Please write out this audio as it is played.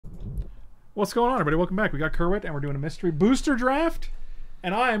What's going on, everybody? Welcome back. We got Kerwit, and we're doing a mystery booster draft.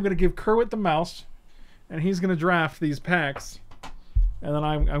 And I am going to give Kerwit the mouse, and he's going to draft these packs. And then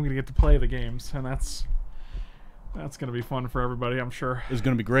I'm going to get to play the games, and that's going to be fun for everybody, I'm sure. It's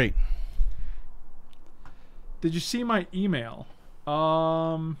going to be great. Did you see my email?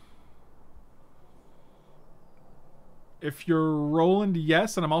 If you're Roland,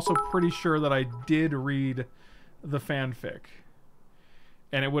 yes, and I'm also pretty sure that I did read the fanfic.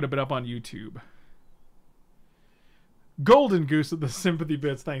 And it would have been up on YouTube. Golden Goose with the sympathy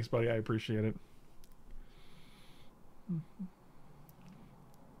bits. Thanks, buddy. I appreciate it.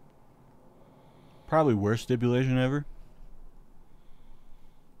 Probably worst stipulation ever.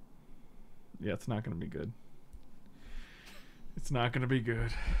 Yeah, it's not going to be good. It's not going to be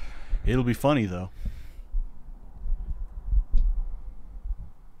good. It'll be funny, though.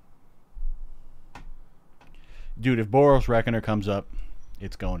 Dude, if Boros Reckoner comes up,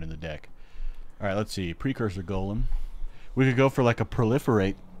 it's going in the deck. All right, let's see. Precursor Golem. We could go for like a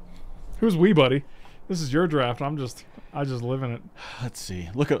Proliferate. Who's we, buddy? This is your draft. I just live in it. Let's see.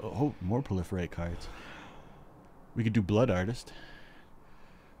 Look at more Proliferate cards. We could do Blood Artist.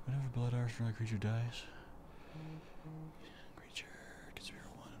 Whenever Blood Artist from a creature dies, creature gets 0/1.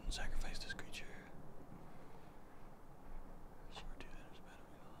 Sacrifice this creature.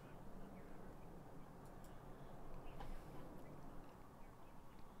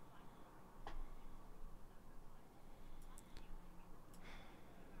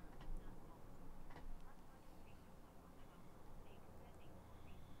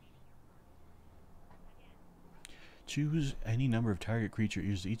 Choose any number of target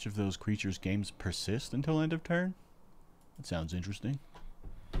creatures. Each of those creatures' games persist until end of turn. That sounds interesting.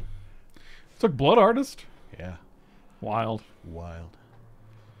 Took Blood Artist? Yeah. Wild. Wild.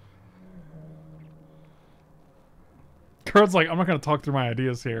 Kurt's like, I'm not going to talk through my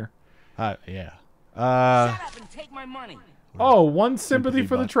ideas here. Yeah. Shut up and take my money. Oh, one sympathy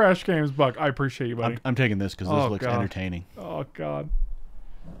for the buck. trash games, Buck. I appreciate you, buddy. I'm taking this because this looks entertaining. Oh, God.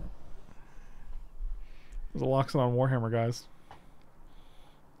 There's a Loxodon on Warhammer, guys.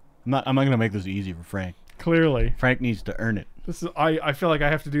 I'm not going to make this easy for Frank. Clearly. Frank needs to earn it. This is I feel like I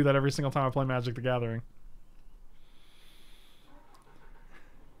have to do that every single time I play Magic the Gathering.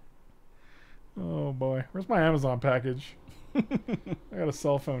 Oh boy. Where's my Amazon package? I got a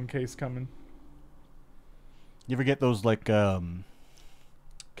cell phone case coming. You ever get those like Kevlar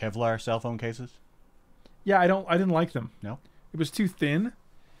cell phone cases? Yeah, I didn't like them. No? It was too thin.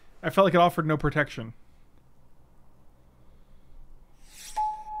 I felt like it offered no protection.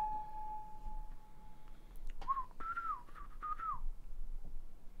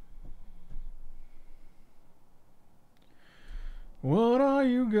 What are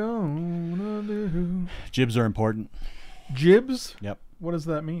you gonna do? Jibs are important. Jibs? Yep. What does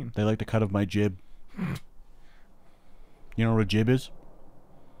that mean? They like the cut of my jib. You know what a jib is?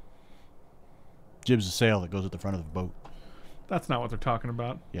 Jib's a sail that goes at the front of the boat. That's not what they're talking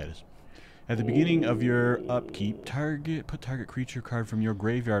about. Yeah, it is. At the beginning of your upkeep, put target creature card from your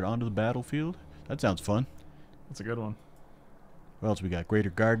graveyard onto the battlefield. That sounds fun. That's a good one. What else we got? Greater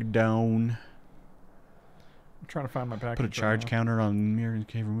Gargadon. I'm trying to find my package. Put a charge counter on mirror and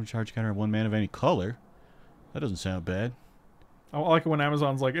cave. Remove charge counter on 1 mana of any color. That doesn't sound bad. I like it when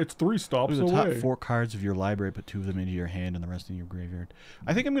Amazon's like, it's 3 stops Look at the away. top 4 cards of your library. Put 2 of them into your hand and the rest in your graveyard.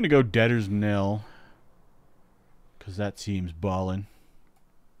 I think I'm going to go Debtor's Knell. Because that seems ballin'.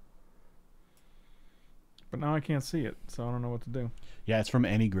 But now I can't see it, so I don't know what to do. Yeah, it's from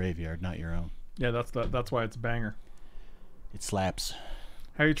any graveyard, not your own. Yeah, that's why it's a banger. It slaps.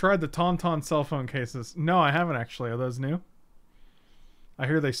 Have you tried the Tauntaun cell phone cases? No, I haven't actually. Are those new? I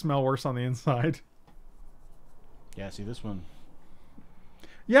hear they smell worse on the inside. Yeah, see this one.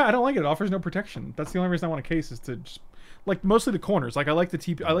 Yeah, I don't like it. It offers no protection. That's the only reason I want a case is to just, like, mostly the corners. Like I like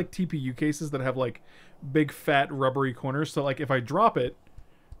TPU cases that have like big fat rubbery corners. So like if I drop it,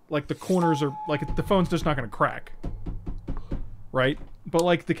 like the corners are like the phone's just not going to crack. Right? But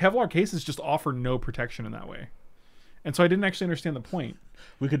like the Kevlar cases just offer no protection in that way. And so I didn't actually understand the point.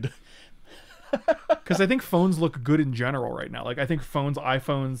 We could... Because I think phones look good in general right now. Like, I think phones,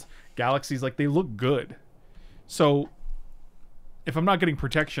 iPhones, Galaxies, like, they look good. So, if I'm not getting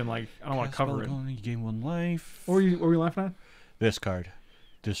protection, like, I don't want to cover it. You gain 1 life. What were you laughing at? This card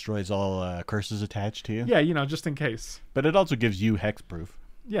destroys all curses attached to you. Yeah, you know, just in case. But it also gives you hexproof.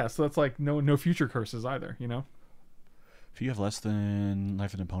 Yeah, so that's like no future curses either, you know? If you have less than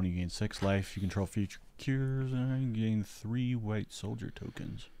life and opponent, you gain 6 life. You control future cures, and you gain 3 white soldier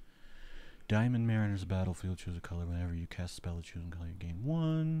tokens. Diamond Mariner's battlefield. Choose a color. Whenever you cast a spell to choose a color, you gain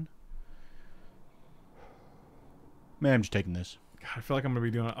 1. Man, I'm just taking this. God, I feel like I'm gonna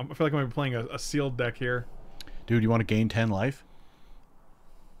be doing. I feel like I'm gonna be playing a sealed deck here. Dude, you want to gain 10 life?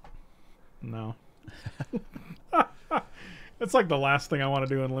 No. It's like the last thing I want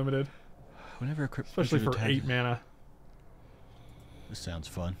to do in limited, Whenever a crit especially for attack- 8 mana. This sounds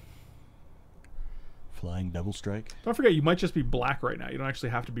fun. Flying double strike. Don't forget, you might just be black right now. You don't actually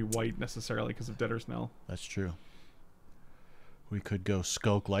have to be white necessarily because of Debtor's Knell. That's true. We could go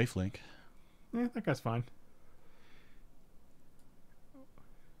Skulk Lifelink. That guy's fine.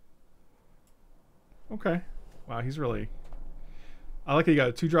 Okay. Wow, he's really... I like that you got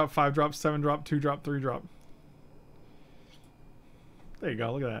a 2-drop, 5-drop, 7-drop, 2-drop, 3-drop. There you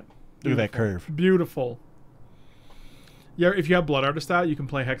go. Look at that. Look at that curve. Beautiful. Yeah, if you have Blood Artist out, you can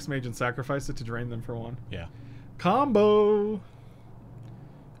play Hex Mage and sacrifice it to drain them for 1. Yeah. Combo!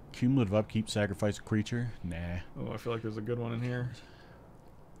 Cumulative upkeep, sacrifice a creature. Nah. Oh, I feel like there's a good one in here.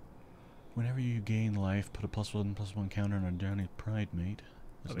 Whenever you gain life, put a +1/+1 counter on a Johnny's Pride mate.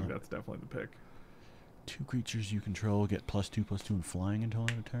 I think that's definitely the pick. 2 creatures you control get +2/+2 and flying until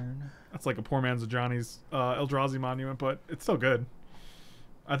end of turn. That's like a poor man's Johnny's Eldrazi Monument, but it's still good.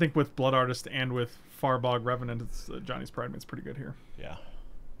 I think with Blood Artist and with Farbog Revenant, it's Johnny's Pride Mate's pretty good here. Yeah.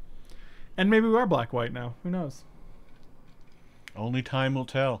 And maybe we are black-white now. Who knows? Only time will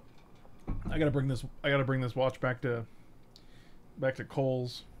tell. I gotta bring this watch back to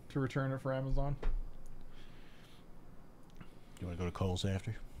Kohl's to return it for Amazon. You want to go to Kohl's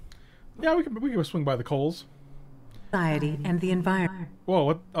after? Yeah, we can swing by the Kohl's. Society and the environment. Whoa!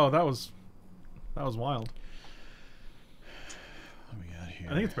 What? Oh, that was wild. What we got here?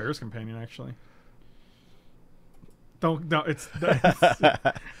 I think it's Bear's Companion actually. No,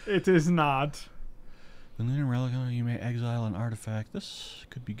 it is not. The Lunar Relic, you may exile an artifact. This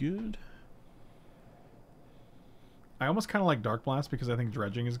could be good. I almost kind of like Dark Blast because I think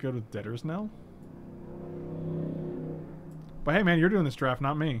Dredging is good with Debtor's Knell. But hey, man, you're doing this draft,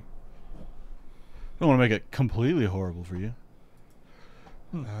 not me. I don't want to make it completely horrible for you.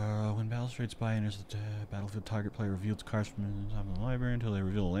 When Balustrade Spy enters the battlefield, target player reveals cards from the top of the library until they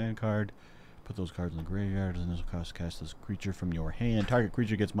reveal a land card. Put those cards in the graveyard, and this will cost cast this creature from your hand. Target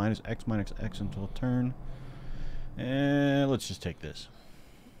creature gets -X/-X until turn. And let's just take this.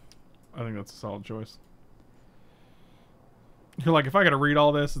 I think that's a solid choice. You're like, if I got to read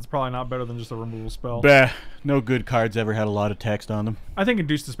all this, it's probably not better than just a removal spell. Bah, no good cards ever had a lot of text on them. I think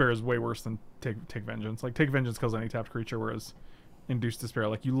Induced Despair is way worse than Take Vengeance. Like, Take Vengeance kills any tapped creature, whereas Induced Despair,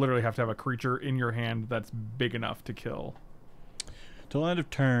 like, you literally have to have a creature in your hand that's big enough to kill. Till end of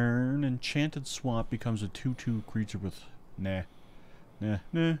turn, Enchanted Swamp becomes a 2/2 creature with nah.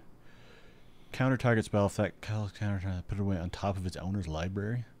 Counter target spell effect. Counter put it away on top of its owner's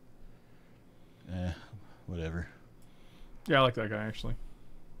library. Whatever. Yeah, I like that guy actually.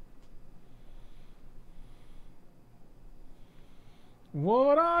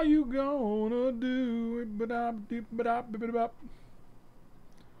 What are you gonna do?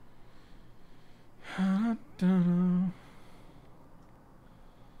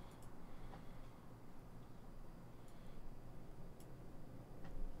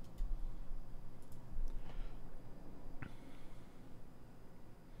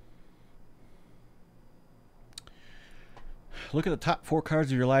 Look at the top 4 cards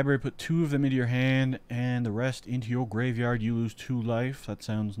of your library, put 2 of them into your hand, and the rest into your graveyard. You lose 2 life. That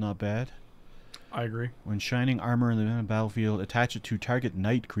sounds not bad. I agree. When Shining Armor in the battlefield, attach it to target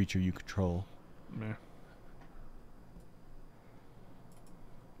night creature you control. Meh.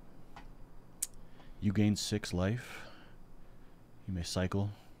 You gain 6 life. You may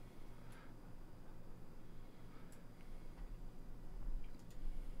cycle.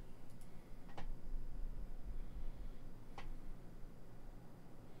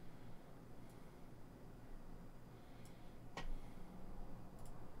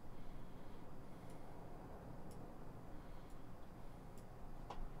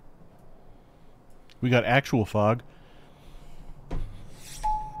 We got actual fog.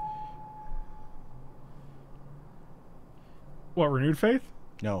 What, Renewed Faith?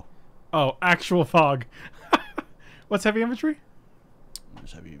 No. Oh, actual fog. What's heavy infantry?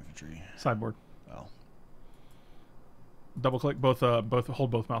 There's heavy infantry. Sideboard. Oh. Double click both hold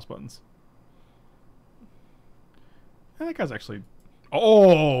both mouse buttons. And that guy's actually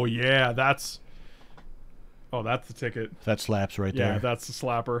oh yeah, that's the ticket. That slaps right Yeah, there. that's the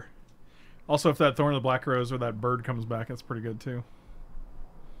slapper. Also, if that Thorn of the Black Rose or that bird comes back, that's pretty good too.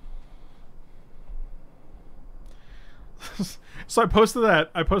 So I posted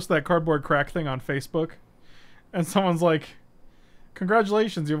that cardboard crack thing on Facebook, and someone's like,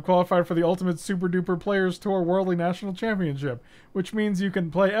 Congratulations, you have qualified for the Ultimate Super Duper Players Tour Worldly National Championship, which means you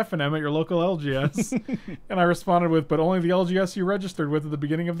can play F&M at your local LGS. And I responded with, but only the LGS you registered with at the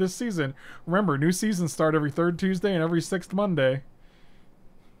beginning of this season. Remember, new seasons start every 3rd Tuesday and every 6th Monday.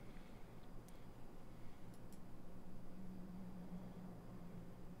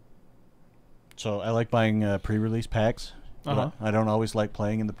 So I like buying pre-release packs. Uh-huh. I don't always like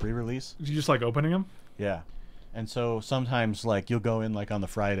playing in the pre-release. You just like opening them? Yeah. And so sometimes, like, you'll go in, like, on the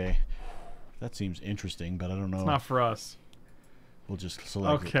Friday. That seems interesting, but I don't know. It's not for us. We'll just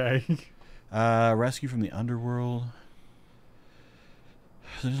select Okay. it. Rescue from the Underworld.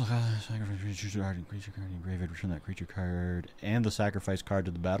 Sacrifice creature card in graveyard. Return that creature card and the sacrifice card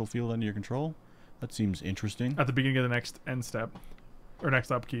to the battlefield under your control. That seems interesting. At the beginning of the next end step. Or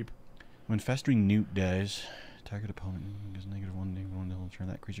next upkeep. When Festering Newt dies, target opponent gets -1, turn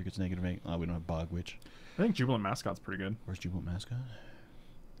that creature gets -8. Oh, we don't have Bog Witch. I think Jubilant Mascot's pretty good. Where's Jubilant Mascot?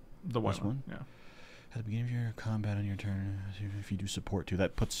 The white This one? one? Yeah. At the beginning of your combat on your turn, if you do support too,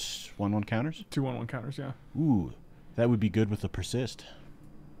 that puts 1/1 counters? 2/1/1 counters, yeah. Ooh, that would be good with the Persist.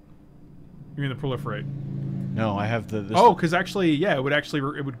 You mean the Proliferate? No, I have the... Oh, because actually, yeah, it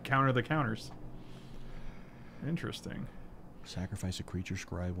would counter the counters. Interesting. Sacrifice a creature,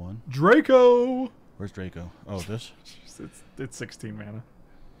 scry 1. Draco! Where's Draco? Oh, this? It's 16 mana.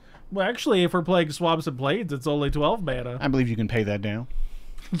 Well, actually, if we're playing Swabs and Blades, it's only 12 mana. I believe you can pay that down.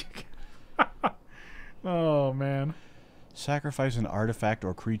 Oh, man. Sacrifice an artifact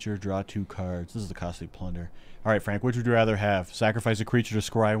or creature, draw 2 cards. This is the Costly Plunder. All right, Frank, which would you rather have? Sacrifice a creature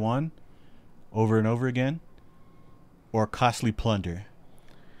to scry 1 over and over again? Or Costly Plunder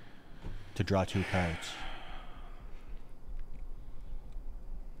to draw 2 cards?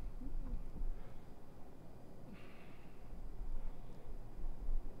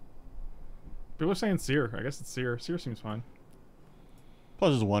 People are saying Seer. I guess it's Seer. Seer seems fine.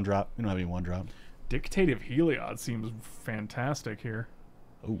 Plus, it's a 1-drop. We don't have any 1-drop. Dictative Heliod seems fantastic here.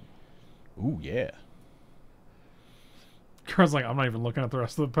 Oh. Ooh, yeah. Carl's like, I'm not even looking at the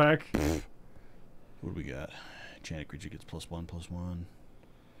rest of the pack. What do we got? Enchanted creature gets +1/+1.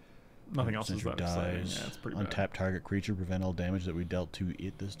 Nothing else is that exciting. dies. Yeah, it's pretty Untap bad. target creature. Prevent all damage that we dealt to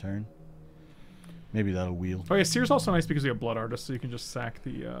it this turn. Maybe that'll wheel. Oh yeah, Seer's also nice because you have Blood Artist, so you can just sack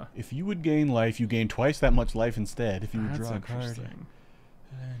the... If you would gain life, you gain twice that much life instead. If you would That's draw a card. interesting.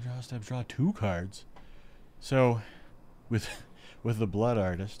 Draw steps, draw 2 cards. So, with the Blood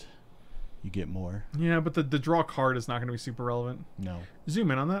Artist, you get more. Yeah, but the draw card is not going to be super relevant. No.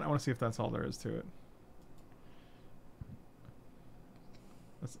 Zoom in on that. I want to see if that's all there is to it.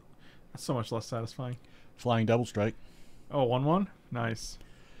 That's so much less satisfying. Flying Double Strike. Oh, 1/1? Nice.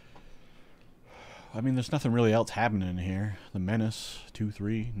 I mean, there's nothing really else happening in here. The Menace,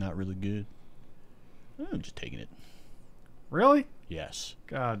 2/3, not really good. I'm just taking it. Really? Yes.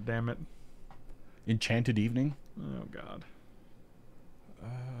 God damn it. Enchanted Evening. Oh, God.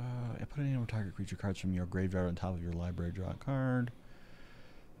 I put any target creature cards from your graveyard on top of your library. Draw a card.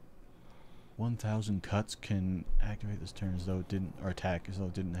 1,000 cuts can activate this turn as though it didn't, or attack as though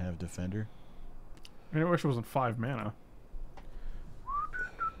it didn't have Defender. I mean, I wish it wasn't 5 mana.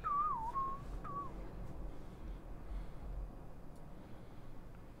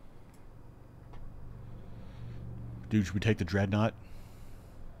 Dude, should we take the Dreadnought?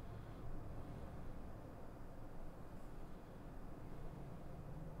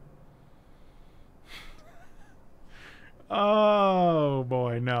 Oh,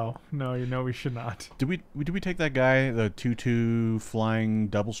 boy. No. No, you know we should not. Did we take that guy, the 2/2 flying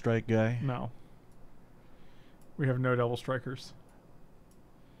double strike guy? No. We have no double strikers.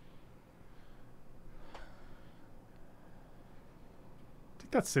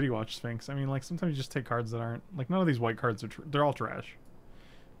 Take that City Watch Sphinx. I mean, like, sometimes you just take cards that aren't... Like, none of these white cards are... They're all trash.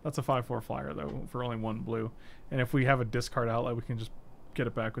 That's a 5/4 flyer, though, for only 1 blue. And if we have a discard outlet, we can just get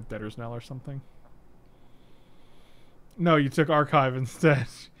it back with Debtor's Knell or something. No, you took Archive instead.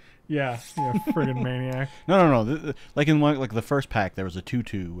 Yeah, you friggin' maniac. No. Like in one, like the first pack, there was a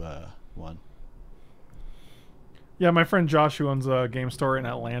 2/2 one. Yeah, my friend Josh, who owns a game store in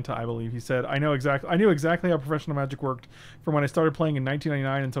Atlanta, I believe, he said, I knew exactly how professional Magic worked from when I started playing in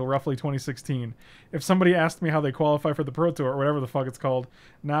 1999 until roughly 2016. If somebody asked me how they qualify for the Pro Tour or whatever the fuck it's called,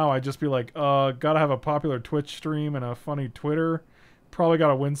 now I'd just be like, gotta have a popular Twitch stream and a funny Twitter. Probably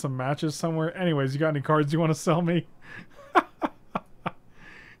gotta win some matches somewhere. Anyways, you got any cards you want to sell me?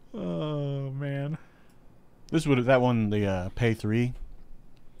 Oh, man. This would have, that one, the pay 3,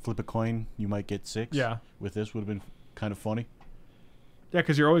 flip a coin, you might get 6. Yeah. With this would have been kind of funny. Yeah,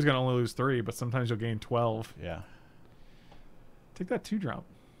 because you're always going to only lose 3, but sometimes you'll gain 12. Yeah. Take that 2-drop.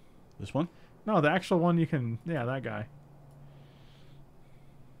 This one? No, the actual one you can... Yeah, that guy.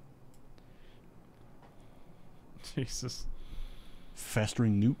 Jesus.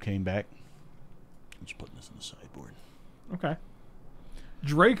 Festering Newt came back. I'm just putting this in the sideboard. Okay.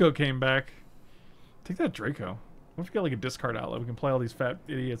 Draco came back. Take that Draco. What if we get like a discard outlet? We can play all these fat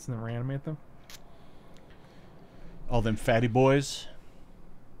idiots and then reanimate them. All them fatty boys.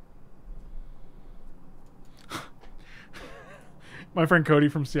 My friend Cody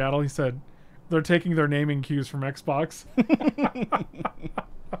from Seattle, he said they're taking their naming cues from Xbox.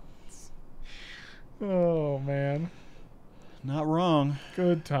 Oh, man. Not wrong.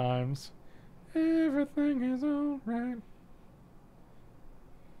 Good times. Everything is alright.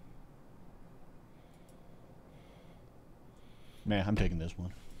 Man, I'm taking this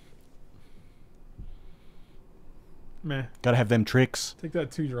one. Meh. Gotta have them tricks. Take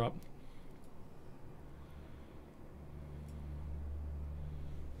that 2-drop.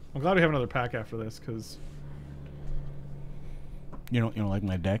 I'm glad we have another pack after this, because You don't like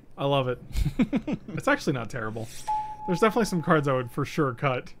my deck? I love it. It's actually not terrible. There's definitely some cards I would for sure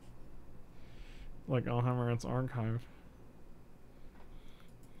cut. Like Alhammerant's Archive.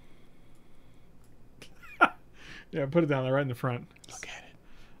 Yeah, put it down there right in the front. Look at it.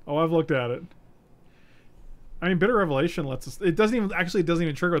 Oh, I've looked at it. I mean, Bitter Revelation lets us... It doesn't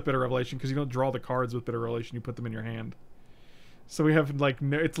even trigger with Bitter Revelation because you don't draw the cards with Bitter Revelation. You put them in your hand. So we have, like...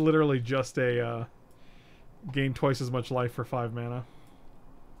 No, it's literally just a... gain twice as much life for 5 mana.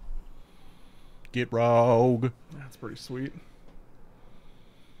 Get rogue. That's pretty sweet.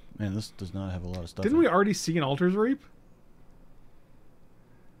 Man, this does not have a lot of stuff. Didn't we already see an Altar's Reap?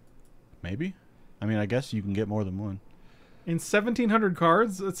 Maybe? I mean, I guess you can get more than one. In 1,700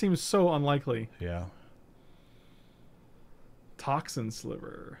 cards? That seems so unlikely. Yeah. Toxin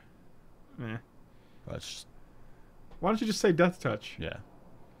Sliver. Eh. That's... Why don't you just say Death Touch? Yeah.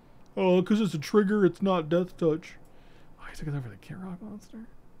 Oh, because it's a trigger, it's not Death Touch. Oh, you took it over the Kit Rock monster?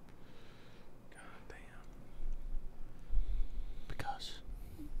 God damn. Because.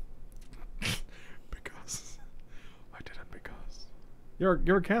 Because. I did it because.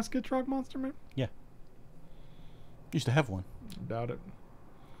 You're a cast Kit Rock monster, man? Yeah. Used to have one. I doubt it.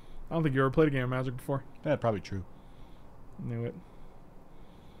 I don't think you ever played a game of Magic before. Yeah, probably true. Knew it.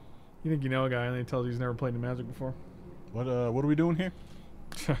 You think you know a guy and he tells you he's never played any Magic before? What are we doing here?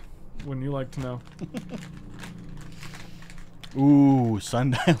 Wouldn't you like to know? Ooh,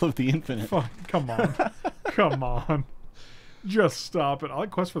 Sundial of the Infinite. Fuck, come on. Come on. Just stop it. I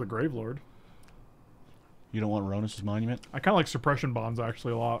like Quest for the Gravelord. You don't want Ronus' Monument? I kind of like Suppression Bonds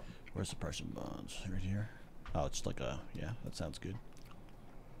actually a lot. Where's Suppression Bonds? Right here. Oh, it's like a... Yeah, that sounds good.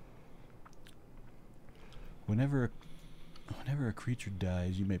 Whenever a creature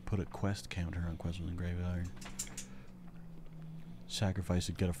dies, you may put a quest counter on Quest within Graveyard. Sacrifice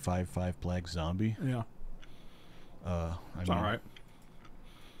it, get a 5/5 black zombie. Yeah. It's alright.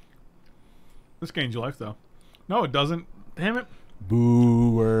 This gains you life, though. No, it doesn't. Damn it.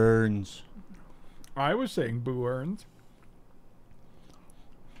 Boo earns. I was saying Boo earns.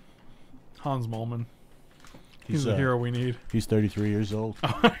 Hans Mollman. He's the hero we need. He's 33 years old.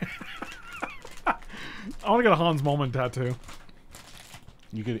 I want to get a Hans Mollman tattoo.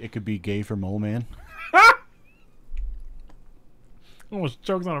 It could be gay for Mole Man. Almost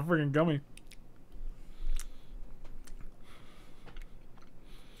chokes on a freaking gummy.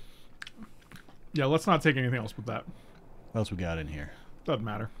 Yeah, let's not take anything else with that. What else we got in here? Doesn't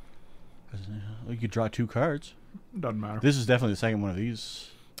matter. You could draw 2 cards. Doesn't matter. This is definitely the second one of these.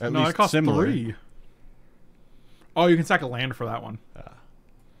 At no, least it costs similar. 3. Oh, you can sack a land for that one.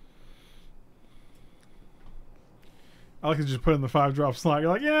 I like to just put in the 5-drop slot.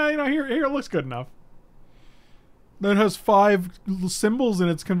 You're like, yeah, here it looks good enough. Then it has 5 symbols in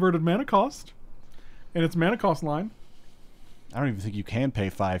its converted mana cost. In its mana cost line. I don't even think you can pay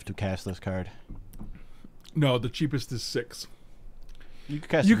 5 to cast this card. No, the cheapest is 6. You could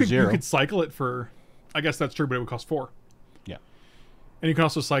cast it for 0. You could cycle it for... I guess that's true, but it would cost 4. Yeah. And you can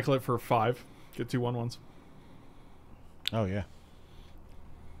also cycle it for 5. Get 2 1/1s. Oh, yeah.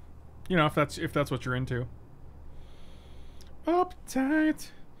 You know, if that's what you're into. Uptight.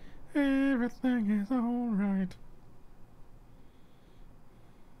 Everything is alright.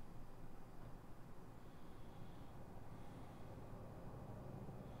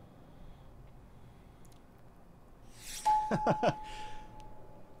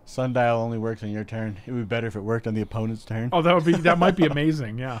 Sundial only works on your turn. It would be better if it worked on the opponent's turn. Oh, that might be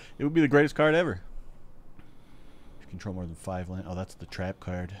amazing, yeah. It would be the greatest card ever. If you control more than 5 land. Oh, that's the trap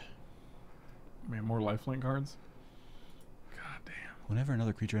card. Man, more lifelink cards. God damn. Whenever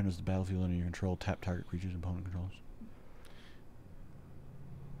another creature enters the battlefield under your control, tap target creature's opponent controls.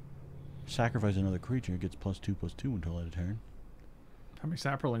 Sacrifice another creature, it gets +2/+2 until end of turn. How many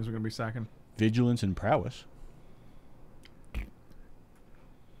Saprolings are going to be sacking? Vigilance and Prowess.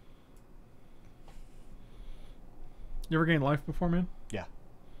 You ever gained life before, man? Yeah.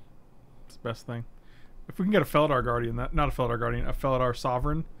 It's the best thing. If we can get a Feldar Guardian, not a Feldar Guardian, a Feldar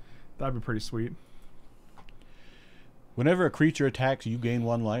Sovereign, that'd be pretty sweet. Whenever a creature attacks, you gain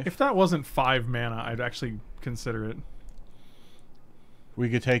 1 life. If that wasn't 5 mana, I'd actually consider it. We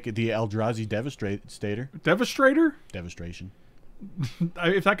could take the Eldrazi Devastator. Devastator? Devastation.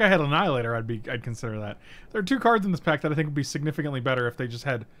 If that guy had Annihilator, I'd consider that. There are 2 cards in this pack that I think would be significantly better if they just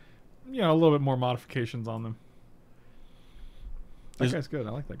had, you know, a little bit more modifications on them. That guy's good. I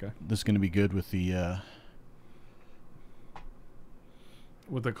like that guy. This is going to be good with the...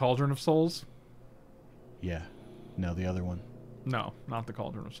 With the Cauldron of Souls? Yeah. No, the other one. No, not the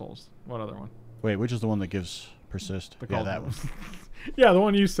Cauldron of Souls. What other one? Wait, which is the one that gives persist? The Yeah, that one. Yeah, the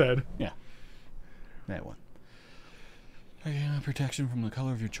one you said. Yeah. That one. Protection from the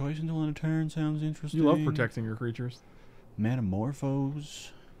color of your choice until end of turn. Sounds interesting. You love protecting your creatures. Manamorphose.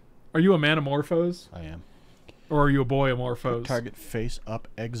 Are you a Manamorphose? I am. Or are you a Boyamorphose? Target face-up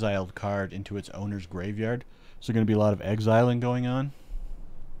exiled card into its owner's graveyard. So going to be a lot of exiling going on?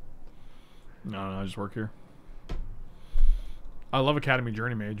 No, I just work here. I love Academy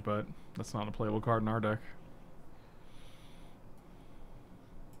Journey Mage, but that's not a playable card in our deck.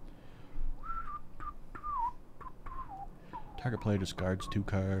 Target player discards 2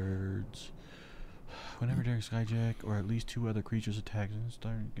 cards. Whenever during Skyjack or at least 2 other creatures attack,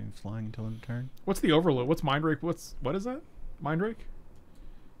 start getting flying until end of turn. What's the Overload? What's Mindrake? What is that? Mindrake?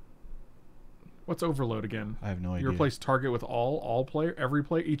 What's Overload again? I have no idea. You replace target with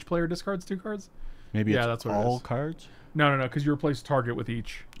each player discards 2 cards? Maybe yeah, it's that's what all it is. cards? No, because you replace target with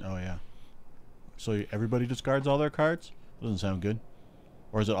each. Oh, yeah. So everybody discards all their cards? Doesn't sound good.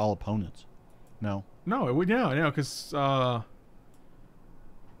 Or is it all opponents? No. No, it would, yeah, because, well,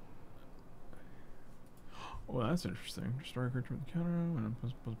 that's interesting. Destroy a creature with a counter and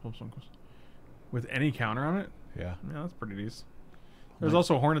with any counter on it? Yeah. Yeah, that's pretty decent. There's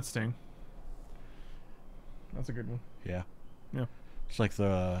also Hornet Sting. That's a good one. Yeah. Yeah. It's like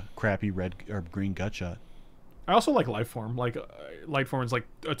the crappy red or green gut shot. I also like Lifeform. Like, Lightform is like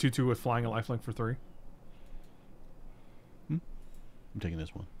a 2/2 with flying a lifelink for 3. I'm taking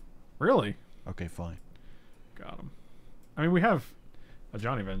this one. Really? Okay, fine. Got him. I mean, we have a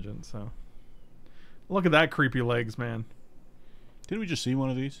Johnny Vengeance, so... Look at that creepy legs, man. Didn't we just see one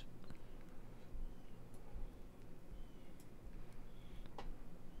of these?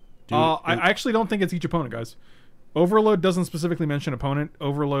 I actually don't think it's each opponent, guys. Overload doesn't specifically mention opponent.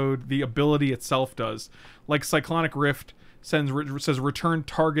 Overload, the ability itself does. Like Cyclonic Rift says return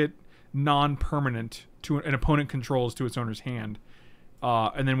target non-permanent to an opponent controls to its owner's hand.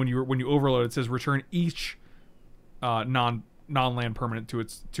 And then when you overload, it says return each non-land permanent to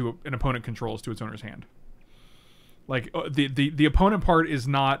an opponent controls to its owner's hand. Like the opponent part is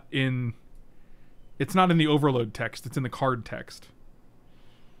not in. It's not in the overload text. It's in the card text.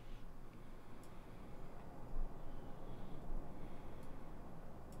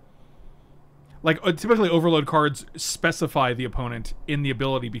 Like, typically overload cards specify the opponent in the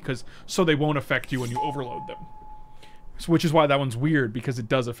ability because so they won't affect you when you overload them. So, which is why that one's weird, because it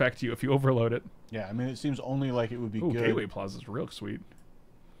does affect you if you overload it. Yeah, I mean, it seems only like it would be good. Gateway Plaza is real sweet.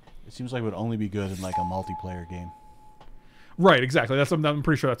 It seems like it would only be good in like a multiplayer game. Right, exactly. I'm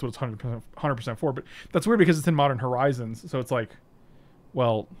pretty sure that's what it's 100% for. But that's weird because it's in Modern Horizons, so it's like,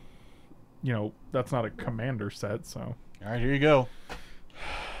 well, you know, that's not a commander set. So. All right, here you go.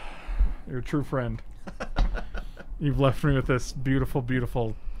 You're a true friend. You've left me with this beautiful,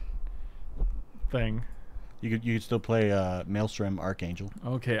 beautiful thing. You could still play Maelstrom Archangel.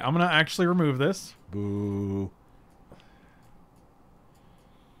 Okay, I'm gonna actually remove this. Boo.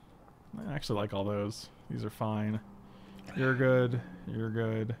 I actually like all those. These are fine. You're good. You're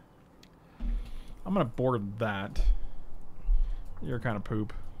good. I'm gonna board that. You're kind of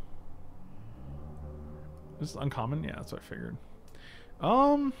poop. This is uncommon? Yeah, that's what I figured.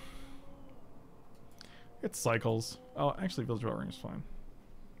 It cycles. Oh, actually, Village Bell Ring is fine.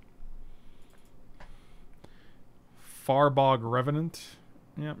 Farbog Revenant.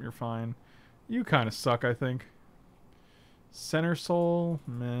 Yep, you're fine. You kind of suck, I think. Center Soul.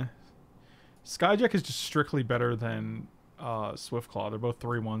 Meh. Skyjack is just strictly better than Swiftclaw. They're both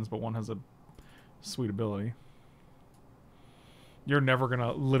 3/1s, but one has a sweet ability. You're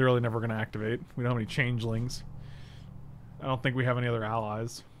literally never gonna activate. We don't have any changelings. I don't think we have any other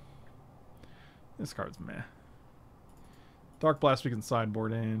allies. This card's meh. Dark Blast we can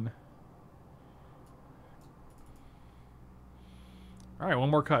sideboard in. Alright,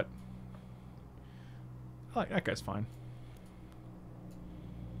 one more cut. I like that guy's fine.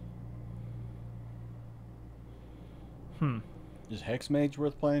 Is Hex Mage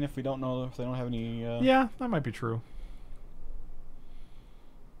worth playing if we don't know if they don't have any? Yeah, that might be true.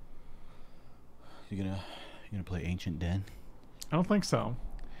 You gonna play Ancient Den? I don't think so.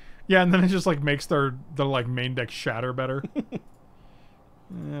 Yeah, and then it just like makes their like main deck shatter better.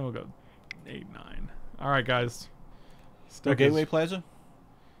 Yeah, we'll go 8, 9. All right, guys. No Gateway Plaza?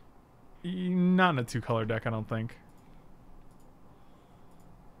 Not in a 2-color deck, I don't think.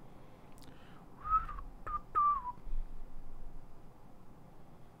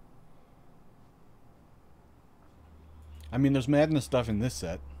 I mean, there's madness stuff in this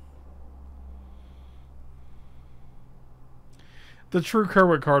set. The true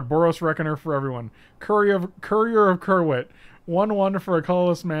Kerwit card, Boros Reckoner for everyone. Courier of Kerwit. 1/1 for a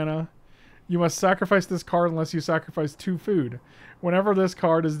colorless mana. You must sacrifice this card unless you sacrifice 2 food. Whenever this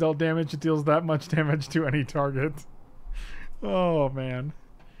card is dealt damage, it deals that much damage to any target. Oh, man.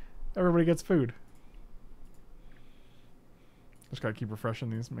 Everybody gets food. Just gotta keep refreshing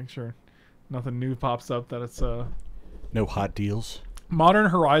these, make sure nothing new pops up that it's... No hot deals. Modern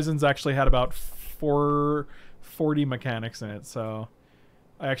Horizons actually had about 440 mechanics in it, so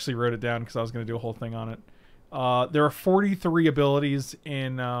I actually wrote it down because I was going to do a whole thing on it. There are 43 abilities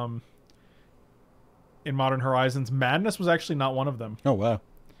in Modern Horizons. Madness was actually not one of them. Oh, wow.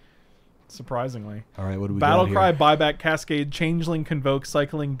 Surprisingly. All right, what do we Battle got Cry, here? Buyback, Cascade, Changeling, Convoke,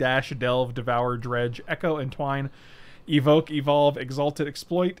 Cycling, Dash, Delve, Devour, Dredge, Echo, Entwine, Evoke, Evolve, Exalted,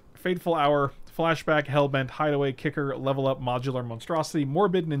 Exploit, Fateful Hour, Flashback, Hellbent, Hideaway, Kicker, Level Up, Modular Monstrosity,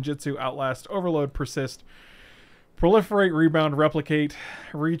 Morbid, Ninjutsu, Outlast, Overload, Persist, Proliferate, Rebound, Replicate,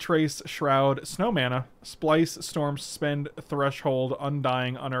 Retrace, Shroud, Snow Mana, Splice, Storm, Suspend, Threshold,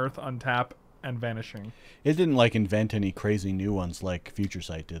 Undying, Unearth, Untap, and Vanishing. It didn't, like, invent any crazy new ones like Future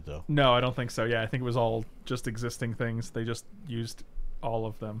Sight did, though. No, I don't think so. Yeah, I think it was all just existing things. They just used all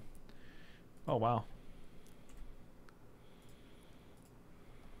of them. Oh, wow.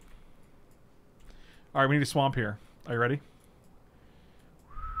 All right, we need a swamp here. Are you ready?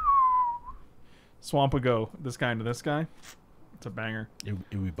 Swamp would go this guy into this guy. It's a banger. It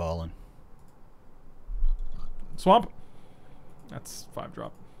would be ballin'. Swamp. That's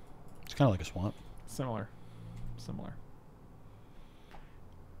 5-drop. It's kind of like a swamp. Similar.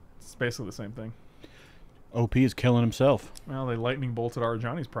 It's basically the same thing. OP is killing himself. Well, they lightning bolted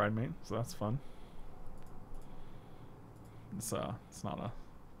Arjani's Pride Mate, so that's fun. It's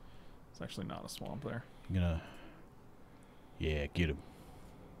actually not a swamp there. I'm gonna... Yeah, get him.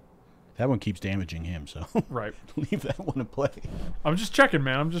 That one keeps damaging him, so... Right. Leave that one in play. I'm just checking,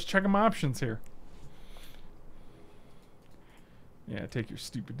 man. I'm just checking my options here. Yeah, take your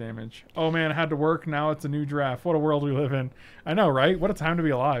stupid damage. Oh, man, it had to work. Now it's a new draft. What a world we live in. I know, right? What a time to be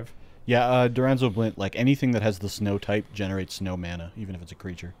alive. Yeah, Duranzo Blint, like, anything that has the snow type generates snow mana, even if it's a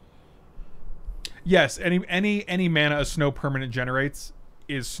creature. Yes, any mana a snow permanent generates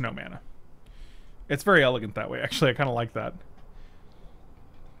is snow mana. It's very elegant that way. Actually, I kind of like that.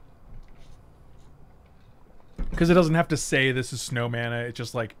 Because it doesn't have to say this is snow mana. It's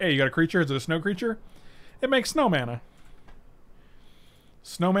just like, hey, you got a creature? Is it a snow creature? It makes snow mana.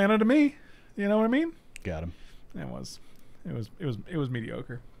 Snow mana to me. You know what I mean? Got him. It was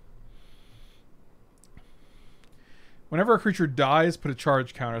mediocre. Whenever a creature dies, put a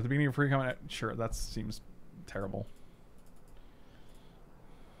charge counter at the beginning of free combat. Sure, that seems terrible.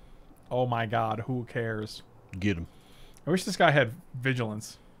 Oh my god, who cares? Get him. I wish this guy had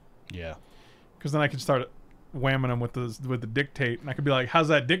vigilance. Yeah. Because then I could start whamming him with the dictate, and I could be like, how's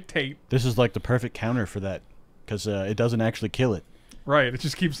that dictate? This is like the perfect counter for that, because it doesn't actually kill it. Right, it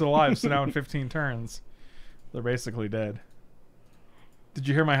just keeps it alive, so now in 15 turns, they're basically dead. Did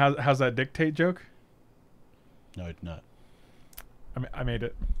you hear my how's that dictate joke? No, it's not. I made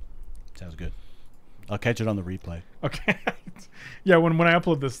it. Sounds good. I'll catch it on the replay. Okay. Yeah, when I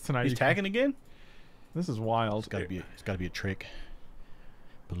upload this tonight. He's tagging again? This is wild. It's gotta be a trick.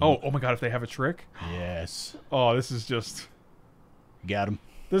 Oh my god, if they have a trick? Yes. Oh, this is just... Got him.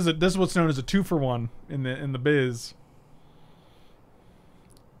 This is what's known as a 2-for-1 in the biz.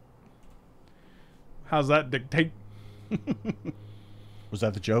 How's that dictate? Was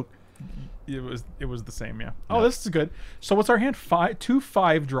that the joke? It was the same, yeah. Oh, this is good. So what's our hand? 2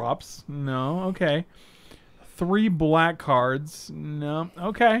 5-drops. No, okay. 3 black cards. No,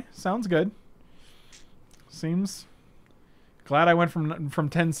 okay. Sounds good. Seems. Glad I went from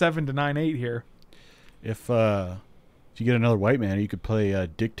 10-7 to 9-8 here. If you get another white mana, you could play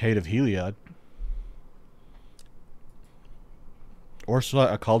Dictate of Heliod. Or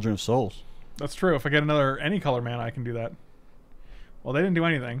a Cauldron of Souls. That's true. If I get any color mana, I can do that. Well, they didn't do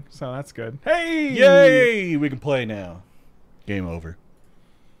anything, so that's good. Hey! Yay! We can play now. Game over.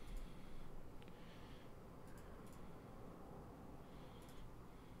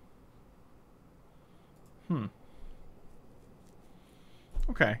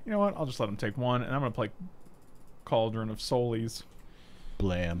 Okay, you know what? I'll just let him take one, and I'm gonna play Cauldron of Soulies.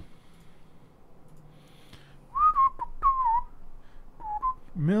 Blam.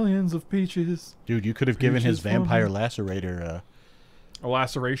 Millions of peaches. Dude, you could have given his Peaches for vampire me. lacerator, A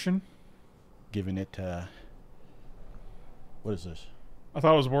laceration? given it, what is this? I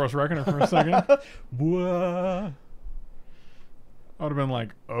thought it was Boris Reckoner for a second. Whoa. I would have been like,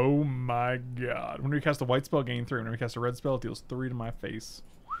 oh my god. When we cast a white spell, gain 3. When we cast a red spell, it deals 3 to my face.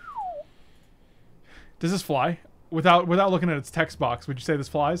 Does this fly? Without looking at its text box, would you say this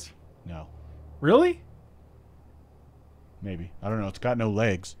flies? No. Really? Maybe. I don't know. It's got no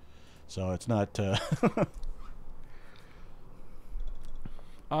legs. So it's not...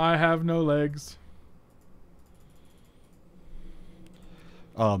 I have no legs.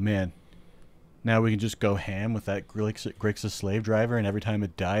 Oh, man. Now we can just go ham with that Grixis slave driver, and every time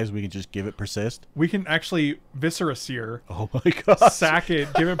it dies, we can just give it persist. We can actually Viscera Seer. Oh my god. Sack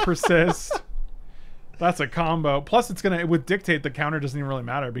it, give it persist. That's a combo. Plus, it's gonna with Dictate, the counter doesn't even really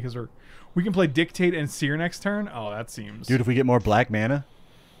matter because we can play Dictate and Seer next turn. Oh, that seems... Dude, if we get more black mana,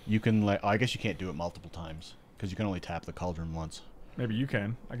 you can, like... Oh, I guess you can't do it multiple times, because you can only tap the Cauldron once. Maybe you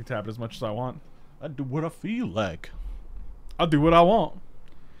can. I can tap it as much as I want. I do what I feel like. I'll do what I want.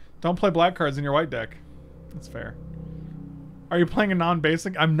 Don't play black cards in your white deck. That's fair. Are you playing a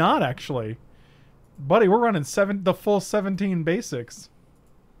non-basic? I'm not, actually. Buddy, we're running the full 17 basics.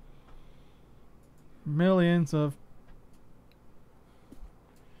 Millions of...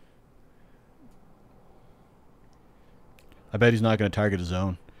 I bet he's not going to target his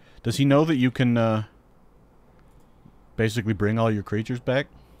own. Does he know that you can basically bring all your creatures back?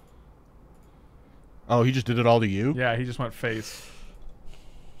 Oh, he just did it all to you? Yeah, he just went face.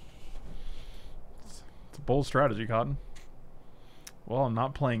 It's a bold strategy, Cotton. Well, I'm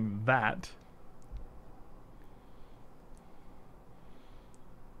not playing that.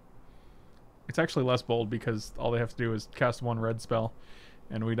 It's actually less bold because all they have to do is cast one red spell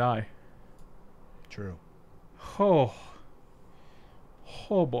and we die. True. Oh.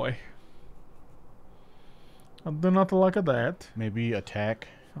 Oh boy. I do not like that. Maybe attack.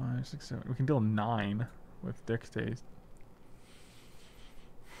 5, 6, 7. We can deal 9 with Dictate.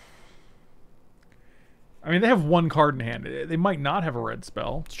 I mean, they have one card in hand. They might not have a red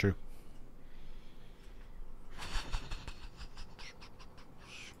spell. It's true.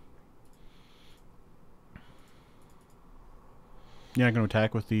 You're not going to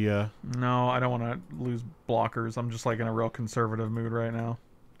attack with the... No, I don't want to lose blockers. I'm just like in a real conservative mood right now.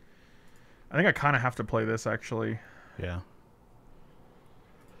 I think I kind of have to play this, actually. Yeah.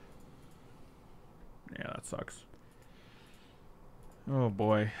 Yeah, that sucks. Oh,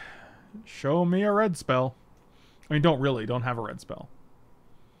 boy. Show me a red spell. I mean, don't have a red spell.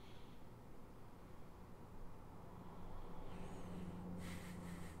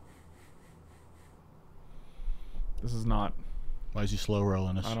 This is not... Why is he slow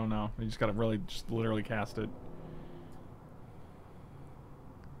rolling us? I don't know. You just gotta really, just literally cast it.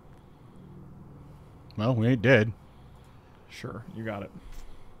 Well, we ain't dead. Sure, you got it.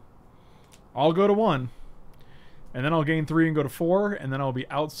 I'll go to 1. And then I'll gain 3 and go to 4. And then I'll be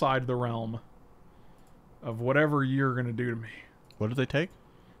outside the realm of whatever you're gonna do to me. What did they take?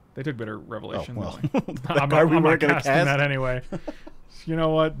 They took Bitter Revelation. Oh, well. I'm card we not weren't gonna casting cast? that anyway. You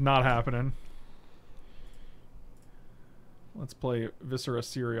know what? Not happening. Let's play Viscera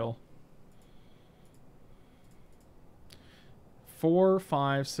Serial. 4,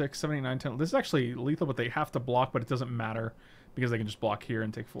 5, 6, 7, 8, 9, 10. This is actually lethal, but they have to block, but it doesn't matter because they can just block here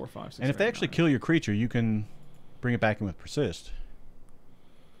and take 4, 5, 6. And if they actually kill your creature, you can bring it back in with persist.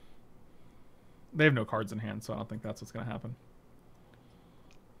 They have no cards in hand, so I don't think that's what's going to happen.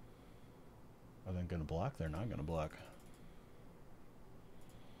 Are they going to block? They're not going to block.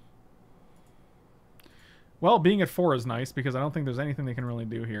 Well, being at 4 is nice because I don't think there's anything they can really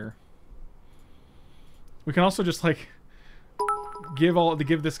do here. We can also just like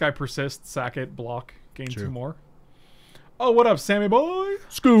give this guy persist, sack it, block, gain True. 2 more. Oh, what up, Sammy boy?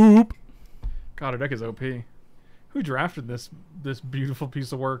 Scoop! God, our deck is OP. Who drafted this beautiful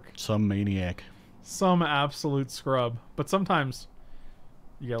piece of work? Some maniac. Some absolute scrub. But sometimes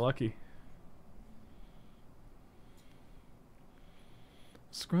you get lucky.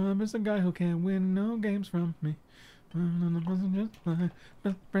 Scrub is a guy who can't win no games from me. Wasn't just my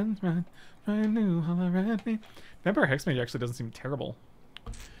best friend's right. I knew how I read me. Vampire Hexmage actually doesn't seem terrible.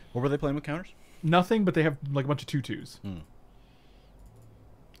 What were they playing with counters? Nothing, but they have like a bunch of 2/2s. Hmm.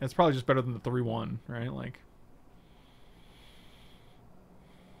 It's probably just better than the 3/1, right? Like,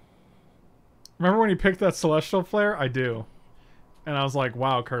 remember when you picked that Celestial Flare? I do. And I was like,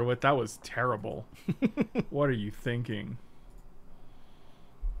 wow, Kerwit, that was terrible. What are you thinking?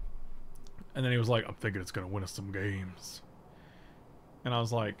 And then he was like, I'm thinking it's going to win us some games. And I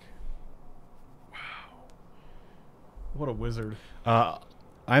was like, wow. What a wizard.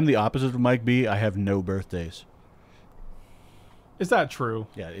 I'm the opposite of Mike B. I have no birthdays. Is that true?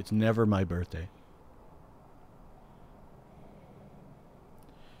 Yeah, it's never my birthday.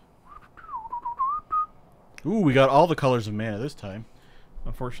 Ooh, we got all the colors of mana this time.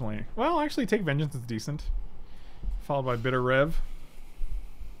 Unfortunately. Well, actually, Take Vengeance is decent. Followed by Bitter Rev.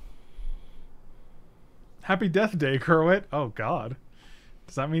 Happy Death Day, Kerwit. Oh, God.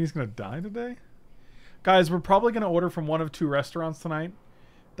 Does that mean he's going to die today? Guys, we're probably going to order from one of two restaurants tonight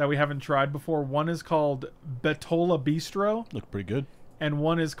that we haven't tried before. One is called Bettola Bistro. Look pretty good. And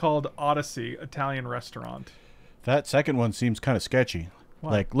one is called Odyssey Italian Restaurant. That second one seems kind of sketchy.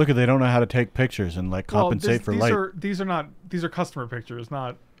 What? Like, look at they don't know how to take pictures and like compensate for light. These are customer pictures,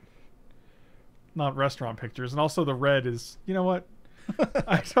 not restaurant pictures. And also the red is, you know what?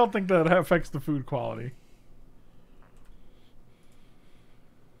 I don't think that affects the food quality.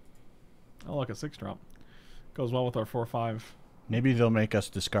 Oh, look, a 6-drop. Goes well with our 4/5. Maybe they'll make us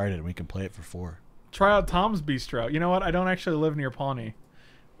discard it and we can play it for 4. Try out Tom's Bistro. You know what? I don't actually live near Pawnee,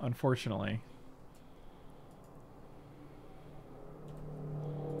 unfortunately.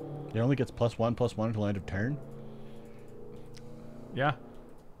 It only gets +1/+1 until end of turn? Yeah.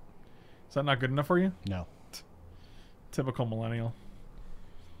 Is that not good enough for you? No. Typical millennial.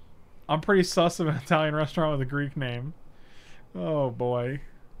 I'm pretty sus of an Italian restaurant with a Greek name. Oh, boy.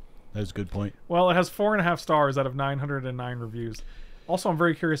 That's a good point. Well, it has 4.5 stars out of 909 reviews. Also, I'm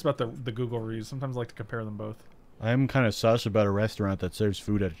very curious about the Google reviews. Sometimes I like to compare them both. I'm kind of sus about a restaurant that serves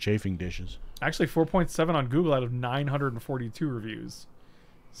food out of chafing dishes. Actually, 4.7 on Google out of 942 reviews.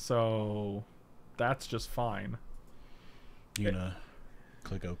 So, that's just fine. You gonna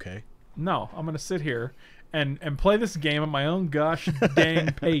click OK? No, I'm going to sit here and play this game at my own gosh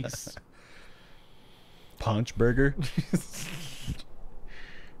dang pace. Punch burger?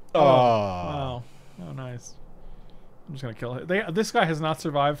 Oh, wow. Oh, nice. I'm just going to kill it. This guy has not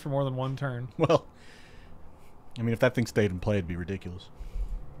survived for more than one turn. Well, I mean, if that thing stayed in play, it'd be ridiculous.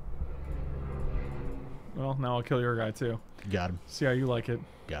 Well, now I'll kill your guy, too. Got him. See how you like it.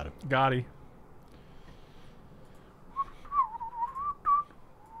 Got him. Gotti.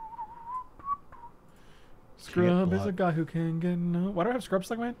 Scrub is a guy who can get no... Why do I have Scrub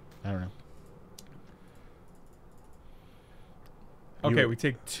Slug Man? I don't know. Okay, we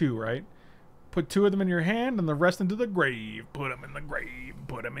take 2, right? Put 2 of them in your hand and the rest into the grave. Put them in the grave.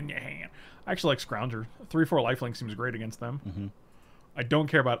 Put them in your hand. I actually like Scrounger. 3/4 lifelink seems great against them. Mm-hmm. I don't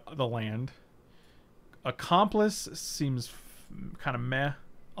care about the land. Accomplice seems kind of meh.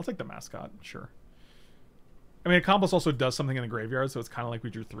 I'll take the mascot, sure. I mean, Accomplice also does something in the graveyard, so it's kind of like we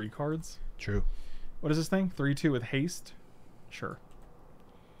drew 3 cards. True. What is this thing? 3/2 with haste? Sure.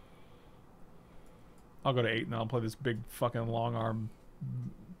 I'll go to 8 and then I'll play this big fucking long arm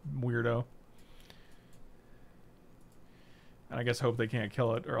weirdo. And I guess hope they can't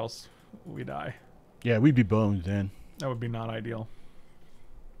kill it or else we die. Yeah, we'd be boned then. That would be not ideal.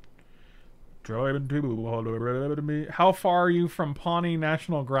 How far are you from Pawnee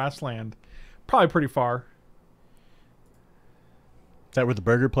National Grassland? Probably pretty far. Is that where the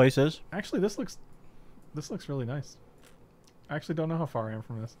burger place is? Actually, this looks really nice. I actually don't know how far I am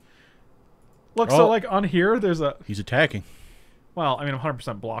from this. Look, so like on here, there's a... He's attacking. Well, I mean, I'm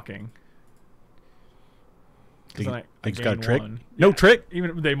 100% blocking. Think I he's got a gain trick? 1. No Yeah, trick?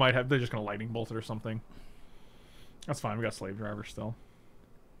 Even they might have... They're just going to lightning bolt it or something. That's fine. We got Slave Driver still.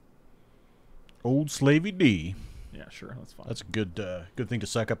 Old Slavey D. Yeah, sure. That's fine. That's a good thing to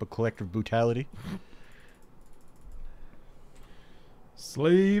suck up a collective brutality.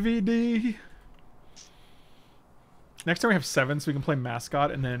 Slavey D. Next time we have 7, so we can play Mascot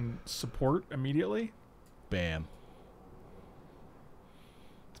and then Support immediately. Bam.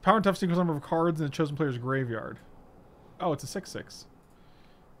 It's power and tough equals number of cards in the chosen player's graveyard. Oh, it's a 6/6.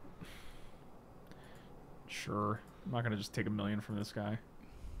 Sure. I'm not going to just take 1,000,000 from this guy.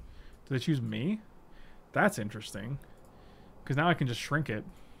 Do they choose me? That's interesting. Because now I can just shrink it.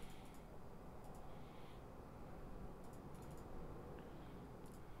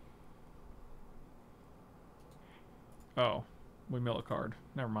 Oh. We mill a card.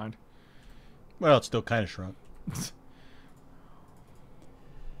 Never mind. Well, it's still kind of shrunk.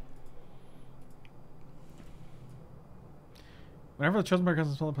 Whenever the chosen player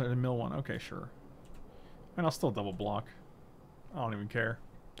comes to play, mill 1. Okay, sure. And I'll still double block. I don't even care.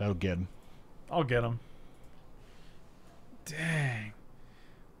 That'll get him. I'll get him. Dang.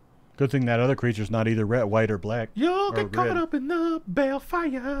 Good thing that other creature's not either red, white, or black. You'll or get caught red. up in the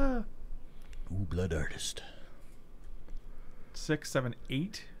balefire. Ooh, Blood Artist. 6, 7,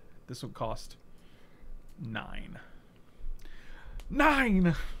 8. This would cost 9.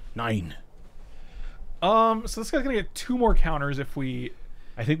 9. 9. So this guy's gonna get 2 more counters if we.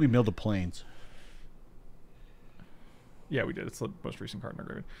 I think we milled the planes. Yeah, we did. It's the most recent card in our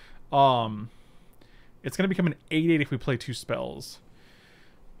graveyard. It's gonna become an 8/8 if we play 2 spells.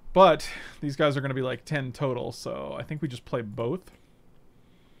 But these guys are gonna be like 10 total, so I think we just play both.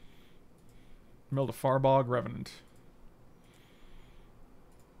 Milled a Farbog Revenant.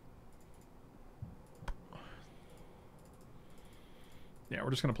 Yeah, we're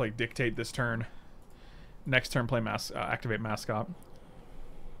just gonna play Dictate this turn. Next turn, play activate Mascot.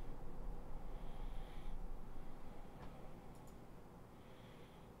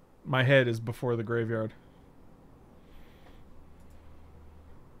 My head is before the graveyard.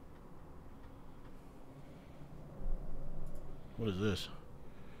 What is this?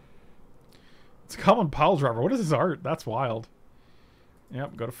 It's a common pile driver. What is this art? That's wild.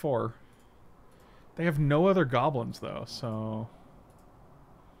 Yep, go to 4. They have no other goblins, though, so...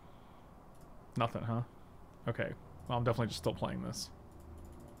 Nothing, huh? Okay. Well, I'm definitely just still playing this.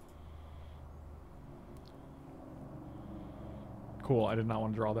 Cool, I did not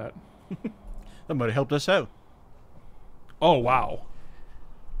want to draw that. That might have helped us out. Oh, wow.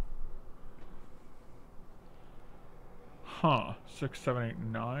 Huh. 6, 7, 8,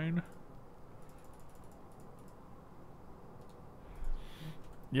 9.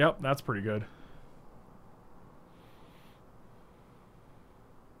 Yep, that's pretty good.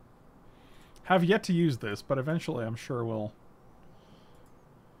 Have yet to use this, but eventually I'm sure we'll...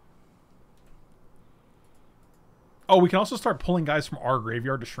 Oh, we can also start pulling guys from our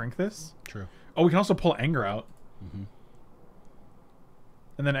graveyard to shrink this? True. Oh, we can also pull Anger out. Mm-hmm.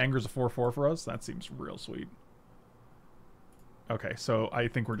 And then Anger's a 4/4 for us? That seems real sweet. Okay, so I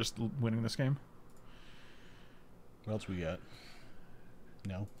think we're just winning this game. What else we got?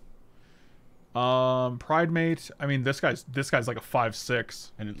 No. Pride Mate. I mean, this guy's like a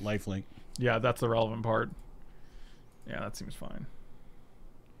 5/6. And lifelink. Yeah, that's the relevant part. Yeah, that seems fine.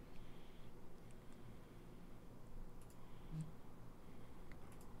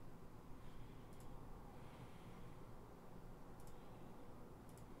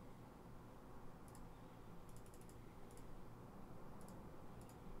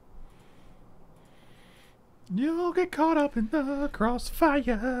 You'll get caught up in the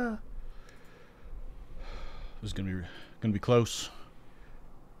crossfire. This is gonna be close.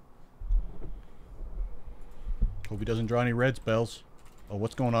 Hope he doesn't draw any red spells. Oh,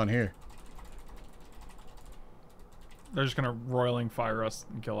 what's going on here? They're just gonna roiling fire us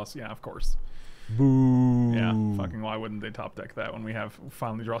and kill us. Yeah, of course. Boo. Yeah, fucking why wouldn't they top deck that when we have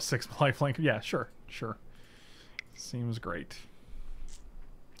finally draw 6 lifelink? Yeah, sure. Seems great.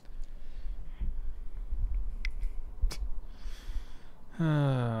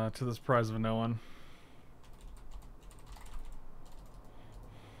 To the surprise of no one.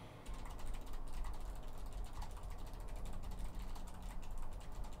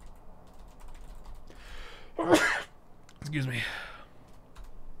 Excuse me.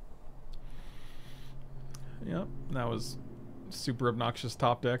 Yep, that was super obnoxious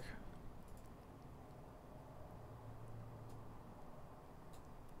top deck.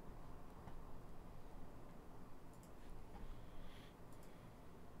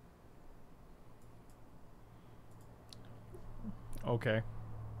 Okay.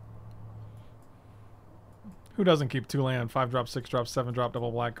 Who doesn't keep 2 land, 5 drop, 6 drop, 7 drop,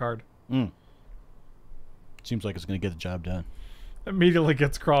 double black card? Seems like it's going to get the job done. Immediately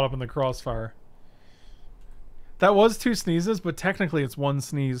gets caught up in the crossfire. That was 2 sneezes, but technically it's 1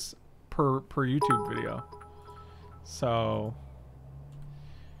 sneeze per YouTube video. So...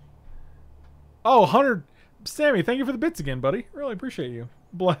 Oh, 100... Sammy, thank you for the bits again, buddy. Really appreciate you.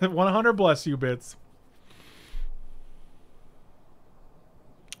 100 bless you, bits.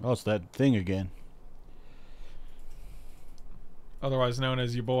 Oh, it's that thing again. Otherwise known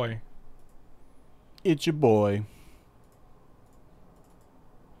as your boy. It's your boy.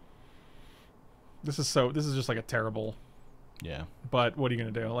 This is just like a terrible... Yeah. But what are you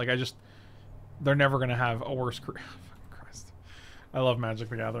going to do? Like, they're never going to have a worse... Fucking Christ. I love Magic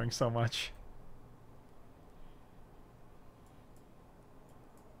the Gathering so much.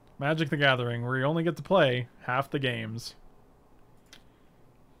 Magic the Gathering, where you only get to play half the games.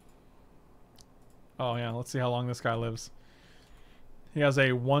 Oh, yeah, let's see how long this guy lives. He has a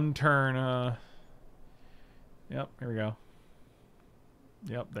 1-turn, Yep, here we go.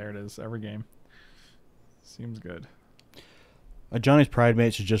 Yep, there it is. Every game. Seems good. Johnny's Pride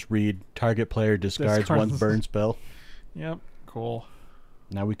Mate should just read target player discards 1 burn spell. Yep, cool.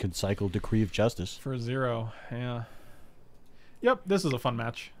 Now we can cycle Decree of Justice. For 0, yeah. Yep, this is a fun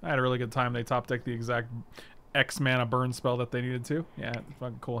match. I had a really good time. They top decked the exact X mana burn spell that they needed to. Yeah,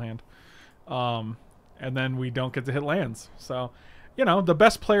 fucking cool hand. And then we don't get to hit lands. So, you know, the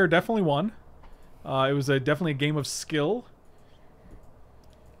best player definitely won. It was definitely a game of skill.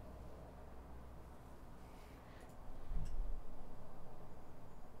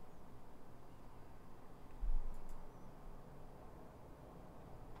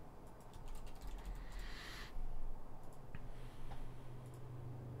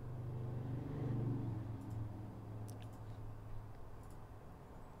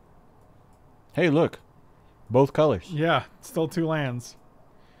 Hey, look. Both colors. Yeah, still 2 lands.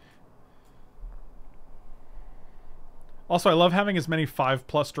 Also, I love having as many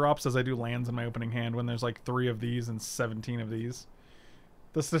 5+ drops as I do lands in my opening hand when there's like 3 of these and 17 of these.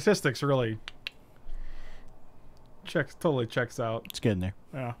 The statistics really totally checks out. It's getting there.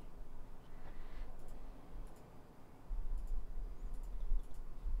 Yeah.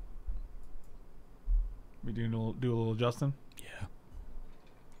 We do a little Justin? Yeah.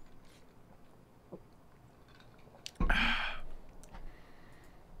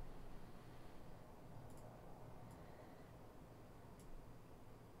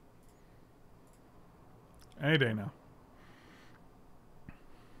 Any day now.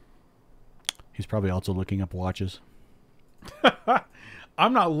 He's probably also looking up watches.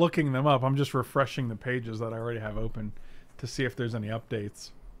 I'm not looking them up. I'm just refreshing the pages that I already have open to see if there's any updates.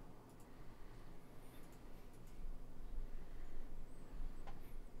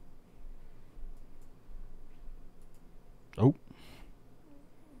 Oh.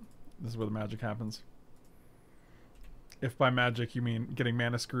 This is where the magic happens. If by magic you mean getting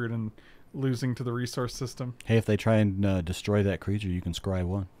mana screwed and losing to the resource system. Hey, if they try and destroy that creature, you can scry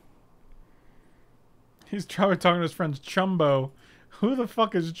 1. He's probably talking to his friends Chumbo. Who the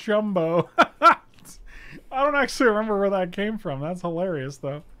fuck is Chumbo? I don't actually remember where that came from. That's hilarious,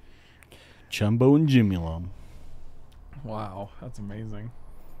 though. Chumbo and Jimulum. Wow, that's amazing.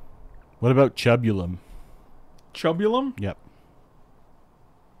 What about Chubulum? Chubulum? Yep.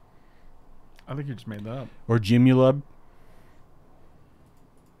 I think you just made that up. Or Jimulub?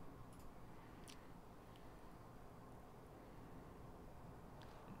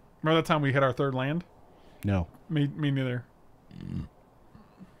 Remember that time we hit our 3rd land? No. Me neither.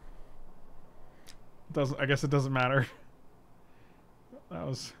 Doesn't. I guess it doesn't matter. That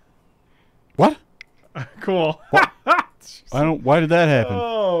was What? cool. What? I don't. Why did that happen?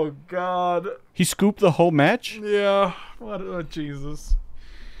 Oh God. He scooped the whole match? Yeah. What? Oh, Jesus.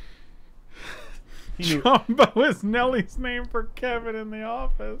 He knew. Jumbo is Nellie's name for Kevin in the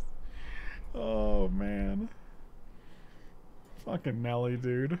office. Oh man. Fucking Nellie,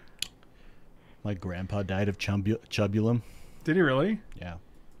 dude. My grandpa died of Chubulum. Did he really? Yeah.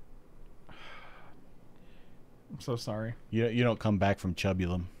 I'm so sorry. You don't come back from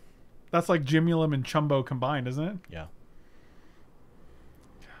Chubulum. That's like Jimulum and Chumbo combined, isn't it? Yeah.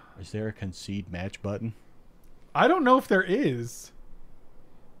 Is there a concede match button? I don't know if there is.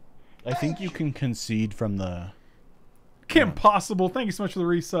 I think you can concede from the... Kim Possible, thank you so much for the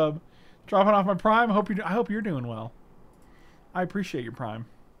resub. Dropping off my Prime. I hope you're doing well. I appreciate your Prime.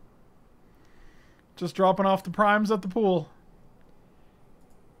 Just dropping off the Primes at the pool.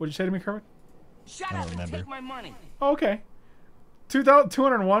 What'd you say to me, Kermit? Shut I don't up and remember. take my money. Oh, okay.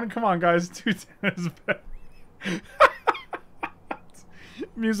 2,201. Come on, guys. 210 is better.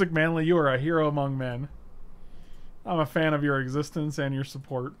 Music Manly, you are a hero among men. I'm a fan of your existence and your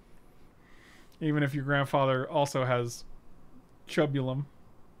support. Even if your grandfather also has Chubulum.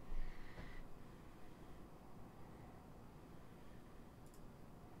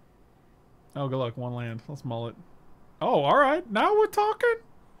 Oh, good luck. 1 land. Let's mull it. Oh, alright. Now we're talking.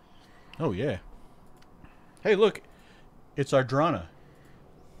 Oh, yeah. Hey, look. It's our Drana.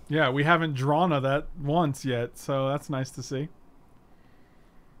 Yeah, we haven't drawn that once yet, so that's nice to see.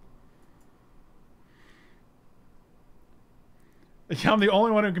 Yeah, I'm the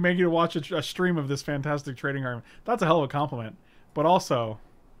only one who can make you to watch a stream of this fantastic trading arm. That's a hell of a compliment. But also,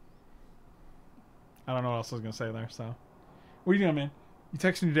 I don't know what else I was going to say there, so. What are you doing, man? You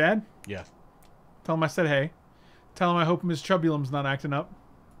texting your dad? Yeah. Tell him I said hey. Tell him I hope Ms. Chubulum's not acting up.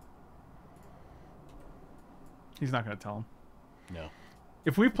 He's not going to tell him. No.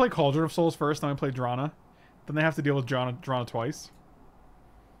 If we play Cauldron of Souls first, then we play Drana, then they have to deal with Drana twice.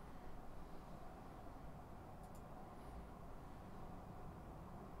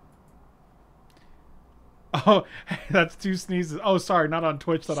 Oh, that's 2 sneezes. Oh, sorry, not on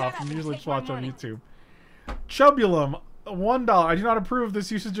Twitch that often. Usually just watch on YouTube. Chubulum, $1. I do not approve of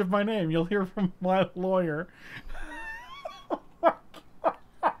this usage of my name. You'll hear from my lawyer.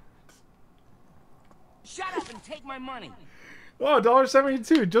 Shut up and take my money. Oh,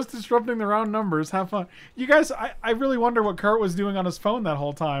 $1.72, just disrupting the round numbers. Have fun. You guys, I really wonder what Kurt was doing on his phone that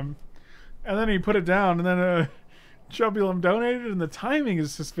whole time. And then he put it down, and then Chubulum donated, and the timing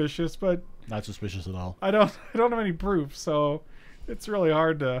is suspicious, but Not suspicious at all. I don't have any proof, so it's really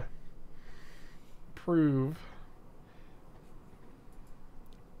hard to prove.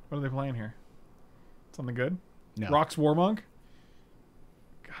 What are they playing here? Something good? No. Rock's Warmonk?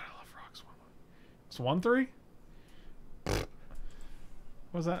 God, I love Rock's Warmonk. It's 1-3? What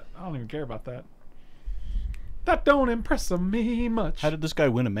was that? I don't even care about that. That don't impress me much. How did this guy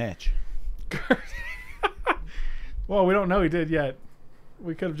win a match? Well, we don't know he did yet.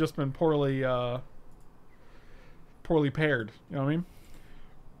 We could have just been poorly paired. You know what I mean?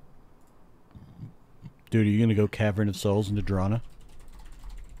 Dude, are you gonna go Cavern of Souls into Drana?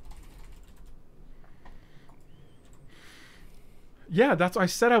 Yeah, that's. I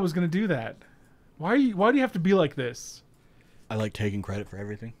said I was gonna do that. Why do you have to be like this? I like taking credit for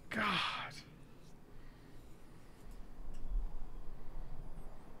everything. God.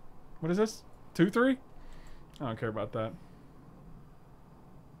 What is this? 2-3? I don't care about that.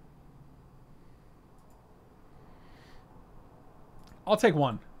 I'll take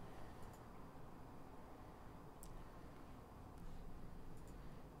one.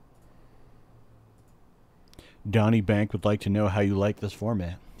 Donnie Bank would like to know how you like this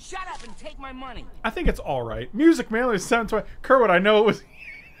format. Shut up and take my money. I think it's all right. Music Manly is 720. Kerwood, I know it was.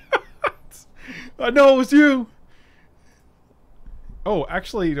 I know it was you. Oh,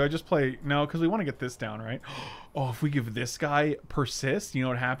 actually, do I just play? No, because we want to get this down, right? Oh, if we give this guy persist, you know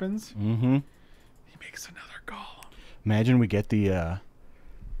what happens? Mm-hmm. He makes another golem. Imagine we get the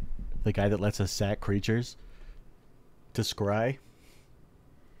guy that lets us sack creatures to scry.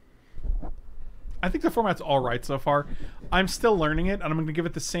 I think the format's all right so far. I'm still learning it, and I'm going to give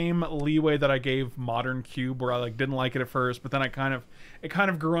it the same leeway that I gave Modern Cube, where I didn't like it at first, but then it kind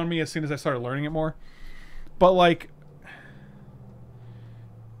of grew on me as soon as I started learning it more. But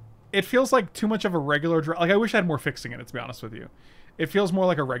it feels like too much of a regular draft. I wish I had more fixing in it, to be honest with you. It feels more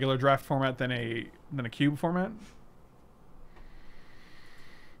like a regular draft format than a cube format.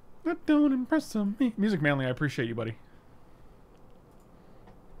 That don't impress me. Music Manly, I appreciate you, buddy.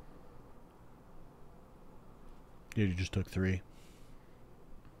 Dude, you just took 3.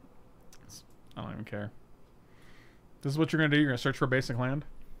 I don't even care. This is what you're going to do? You're going to search for a basic land?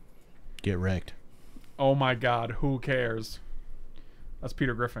 Get wrecked. Oh my god, who cares? That's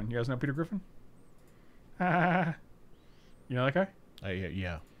Peter Griffin. You guys know Peter Griffin? You know that guy?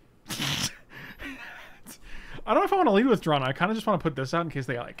 Yeah. I don't know if I want to lead with Drana. I kind of just want to put this out in case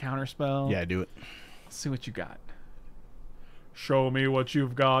they got counterspell. Yeah, do it. Let's see what you got. Show me what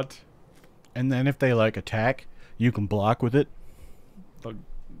you've got. And then if they attack, you can block with it.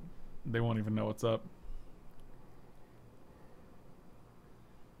 They won't even know what's up.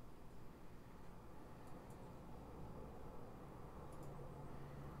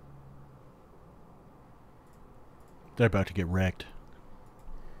 They're about to get wrecked.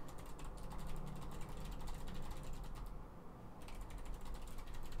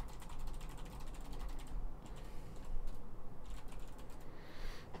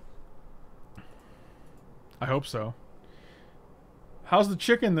 I hope so. How's the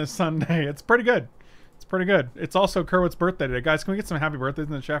chicken this Sunday? It's pretty good. It's pretty good. It's also Kerwit's birthday today. Guys, can we get some happy birthdays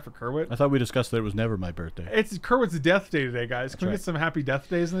in the chat for Kerwit? I thought we discussed that it was never my birthday. It's Kerwit's death day today, guys. Can we right. get some happy death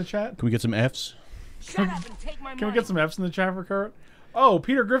days in the chat? Can we get some Fs? Shut up and take my money. Can we get some Fs in the chat for Kerwit? Oh,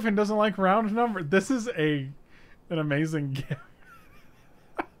 Peter Griffin doesn't like round number. This is an amazing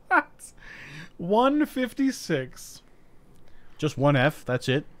gift. 156. Just 1 F, that's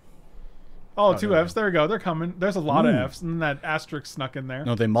it? Oh, Oh, 2 there we Fs. There we go. They're coming. There's a lot of Ooh. Fs, and that asterisk snuck in there.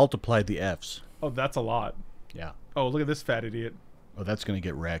 No, they multiplied the Fs. Oh, that's a lot. Yeah. Oh, look at this fat idiot. Oh, that's going to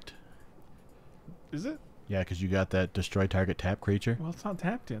get wrecked. Is it? Yeah, because you got that destroy target tap creature. Well, it's not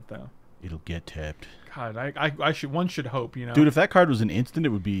tapped yet, though. It'll get tapped. God, I should. One should hope, you know. Dude, if that card was an instant, it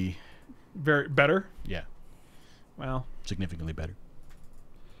would be... Very better. Yeah, Well, significantly better.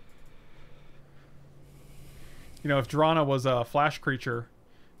 you know, if Drana was a flash creature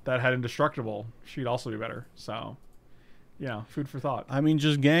that had indestructible, she'd also be better. So, you know, food for thought. I mean,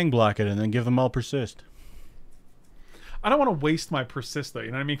 just gang block it and then give them all persist. I don't want to waste my persist, though. You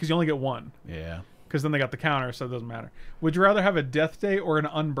know what I mean? Because you only get one. Yeah. Because then they got the counter, so it doesn't matter. Would you rather have a death day or an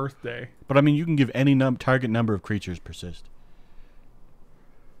unbirth day? But I mean, you can give any target number of creatures persist.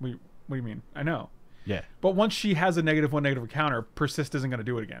 What do you mean? I know. Yeah. But once she has a -1 negative counter, persist isn't going to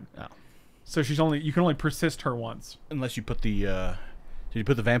do it again. Oh. So you can only persist her once. Unless you put the, did you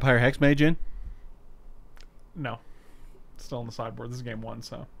put the Vampire Hex Mage in? No. It's still on the sideboard. This is game 1,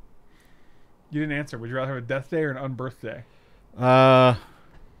 so. You didn't answer. Would you rather have a death day or an unbirth day? Both?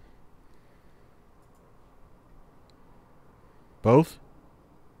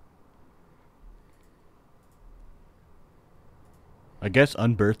 I guess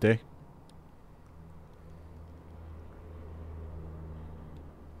unbirthday.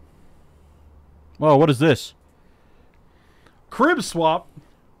 Whoa, what is this? Crib swap.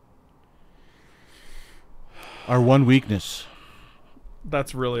 Our one weakness.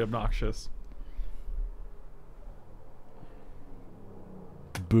 That's really obnoxious.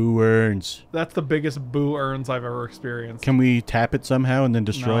 Boo earns. That's the biggest boo earns I've ever experienced. Can we tap it somehow and then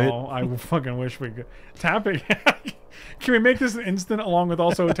destroy No, I fucking wish we could. Tapping. Can we make this an instant along with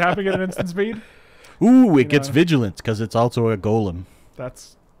also tapping at an instant speed? it? Ooh, it You gets know. vigilance because it's also a golem.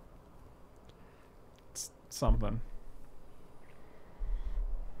 That's something.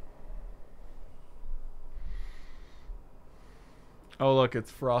 Oh, look,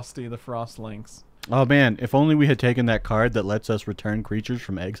 it's Frosty the Frost Lynx. Oh man, if only we had taken that card that lets us return creatures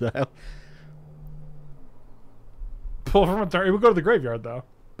from exile. Pull from a turn. It would go to the graveyard, though.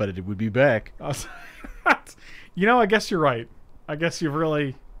 But it would be back. You know, I guess you're right. I guess you've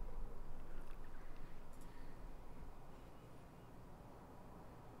really...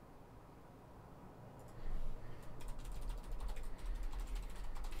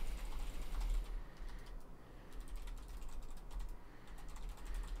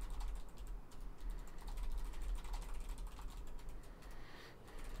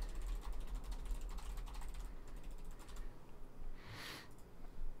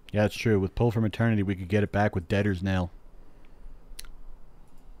 Yeah, it's true. With Pull from Eternity, we could get it back with Debtor's Knell.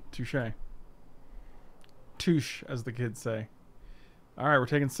 Touche. Touche, as the kids say. Alright, we're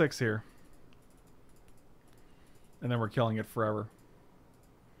taking 6 here. And then we're killing it forever.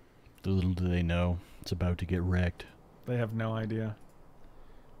 Little do they know, it's about to get wrecked. They have no idea.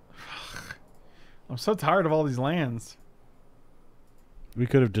 I'm so tired of all these lands. We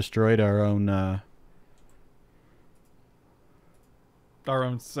could have destroyed our own, Our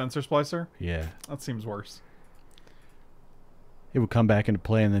own sensor splicer? yeah. That seems worse. It would come back into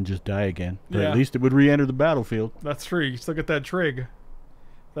play and then just die again. But Yeah. at least it would re-enter the battlefield. That's true. You still get that trig.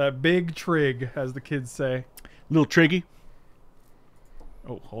 That big trig, as the kids say. Little Triggy.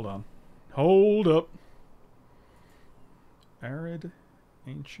 Oh, hold on. Hold up. Arid,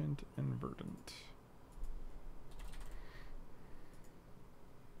 ancient, and verdant.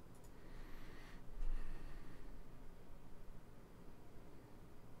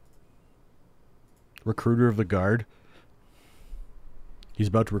 Recruiter of the Guard. He's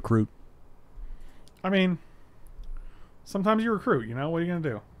about to recruit. I mean, sometimes you recruit, you know? What are you going to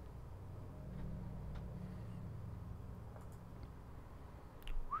do?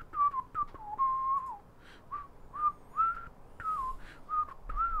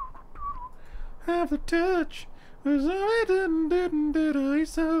 Have the touch. He's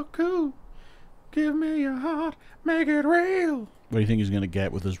so cool. Give me your heart. Make it real. What do you think he's going to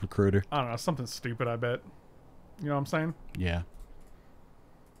get with his recruiter? I don't know. Something stupid, I bet. You know what I'm saying? Yeah.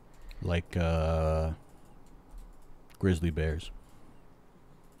 Like, Grizzly Bears.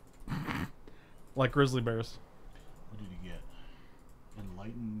 Like grizzly bears. What did he get?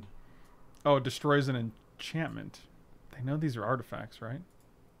 Enlightened. Oh, it destroys an enchantment. They know these are artifacts, right?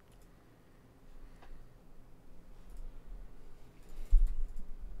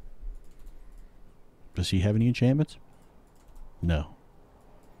 Does he have any enchantments? No.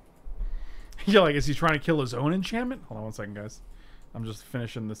 Yeah, like, is he trying to kill his own enchantment? Hold on 1 second, guys. I'm just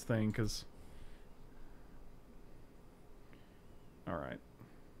finishing this thing, because... Alright.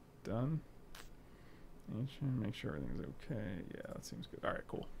 Done. Ancient, make sure everything's okay. Yeah, that seems good. Alright,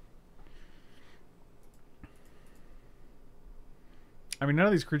 cool. I mean, none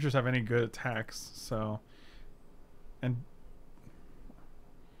of these creatures have any good attacks, so... And...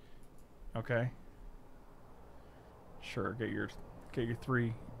 Okay. Sure, get your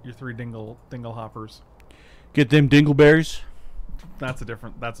three dingle hoppers. Get them dingleberries? That's a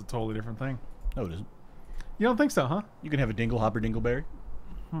totally different thing. No, it isn't. You don't think so, huh? You can have a dingle hopper dingleberry.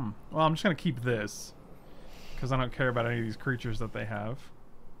 Well, I'm just gonna keep this because I don't care about any of these creatures that they have.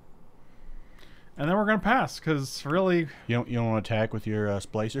 And then we're gonna pass because really, You don't want to attack with your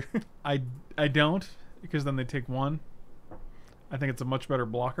splicer? I don't, because then they take 1. I think it's a much better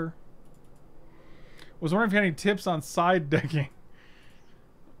blocker. Was wondering if you had any tips on side decking.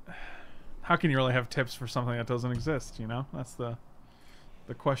 How can you really have tips for something that doesn't exist, you know? That's the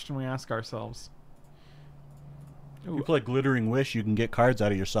question we ask ourselves. Ooh, You play Glittering Wish, you can get cards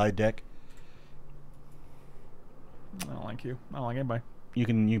out of your side deck. I don't like you. I don't like anybody. You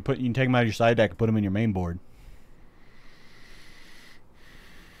can take them out of your side deck and put them in your main board.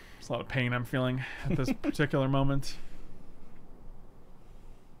 There's a lot of pain I'm feeling at this particular moment.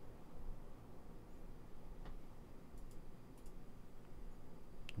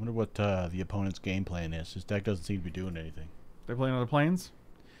 wonder what the opponent's game plan is. His deck doesn't seem to be doing anything. They play another planes?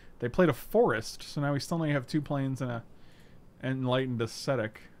 They played a forest, so now we still only have 2 planes and a enlightened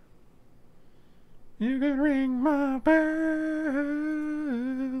ascetic. You can ring my bell,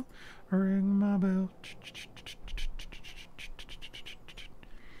 ring my bell.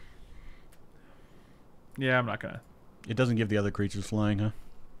 Yeah, I'm not gonna. It doesn't give the other creatures flying, huh?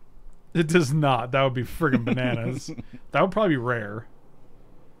 It does not. That would be friggin' bananas. That would probably be rare.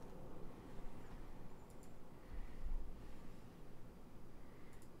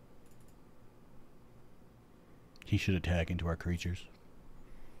 He should attack into our creatures.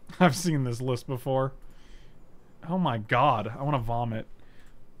 I've seen this list before. Oh my god, I want to vomit.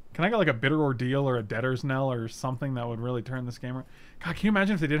 Can I get like a bitter ordeal or a debtor's knell or something that would really turn this game around? God, can you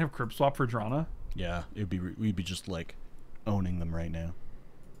imagine if they didn't have Crib Swap for Drana? Yeah, we'd be just like owning them right now.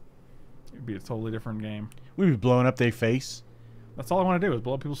 It'd be a totally different game. We'd be blowing up their face. That's all I want to do is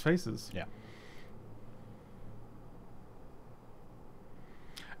blow up people's faces. Yeah.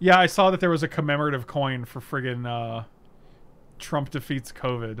 Yeah, I saw that there was a commemorative coin for friggin' Trump defeats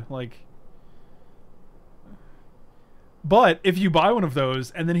COVID. Like, but if you buy one of those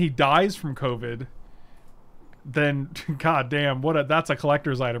and then he dies from COVID, then god damn, that's a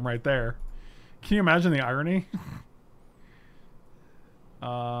collector's item right there. Can you imagine the irony?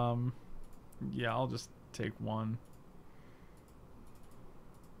 Yeah, I'll just take one.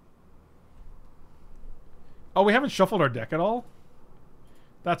 Oh, we haven't shuffled our deck at all?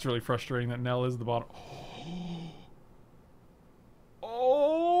 That's really frustrating that Nell is the bottom.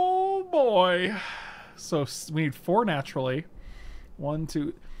 Oh boy. So we need 4 naturally. 1,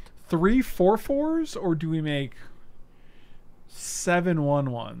 2, 3 4/4s, or do we make 7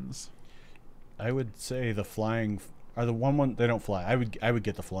 1/1s? I would say the flying are the one they don't fly. I would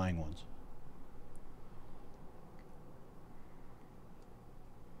get the flying ones.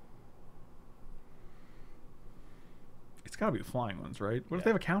 It's gotta be the flying ones, right? What if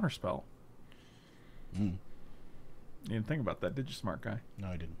they have a counter spell? Mm. You didn't think about that, did you, smart guy? No,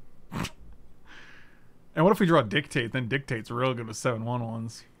 I didn't. And what if we draw Dictate? Then Dictate's real good with 7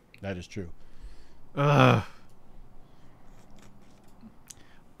 1/1s. That is true. Ugh.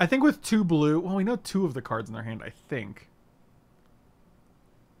 I think with 2 blue... Well, we know 2 of the cards in their hand, I think.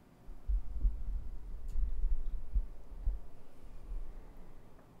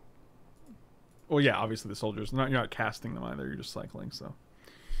 Well, yeah, obviously the soldiers. You're not casting them either. You're just cycling, so...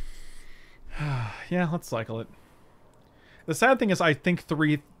 Yeah, let's cycle it. The sad thing is I think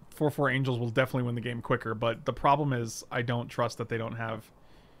 3 4/4 Angels will definitely win the game quicker, but the problem is I don't trust that they don't have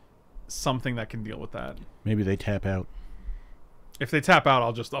something that can deal with that. Maybe they tap out. If they tap out,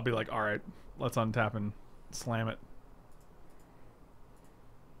 I'll be like, all right, let's untap and slam it.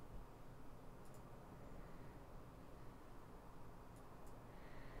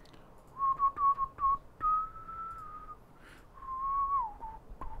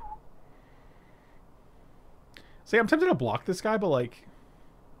 See, I'm tempted to block this guy, but like...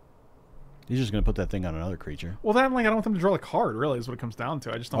 He's just going to put that thing on another creature. Well, then like I don't want them to draw a card, really, is what it comes down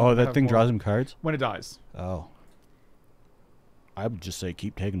to. I just don't Oh, want to that have thing more... draws him cards? When it dies. Oh. I would just say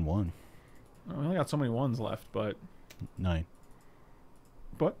keep taking 1. I only got so many 1s left, but... 9.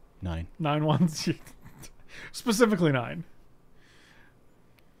 What? 9. 9 1s? Specifically 9.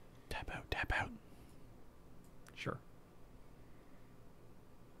 Tap out, tap out. Sure.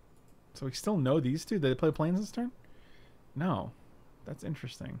 So we still know these two? Did they play planes this turn? No. That's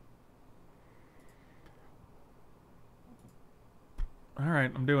interesting.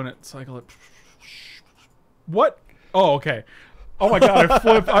 Alright, I'm doing it. Cycle it. What? Oh, okay. Oh my god, I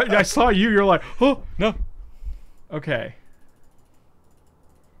flipped. I saw you. You're like, oh, no. Okay.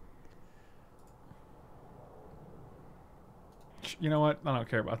 You know what? I don't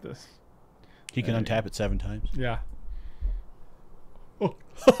care about this. He can untap it 7 times. Yeah. Oh.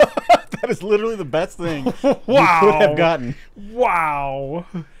 That is literally the best thing Wow. you could have gotten. Wow.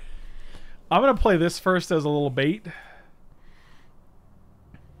 I'm going to play this first as a little bait.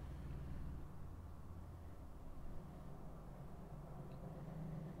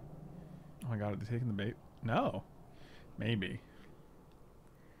 Oh my god, are they taking the bait? No. Maybe.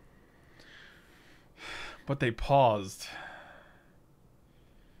 But they paused.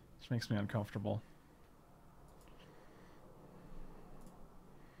 Which makes me uncomfortable.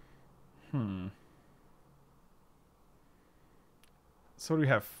 So what do we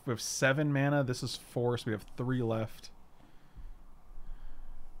have? We have 7 mana. This is 4, so we have 3 left.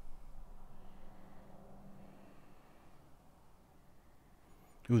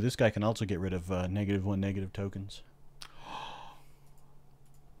 Ooh, this guy can also get rid of -1 tokens.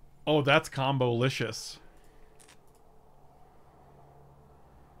 Oh, that's combo-licious.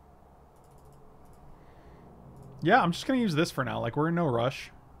 Yeah, I'm just gonna use this for now. Like, we're in no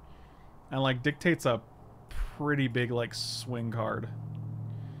rush. And, like, Dictate's a pretty big, like, swing card.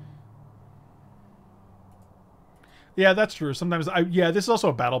 Yeah, that's true. Sometimes, yeah, this is also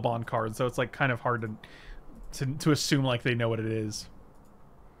a Battle Bond card, so it's, like, kind of hard to assume, like, they know what it is.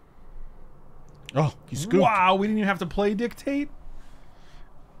 Oh, you scooped. Wow, we didn't even have to play Dictate?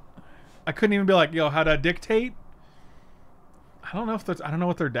 I couldn't even be like, yo, how to Dictate? I don't know if that's... I don't know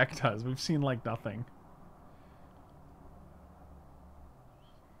what their deck does. We've seen, like, nothing.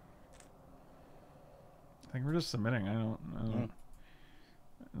 I think we're just submitting. I don't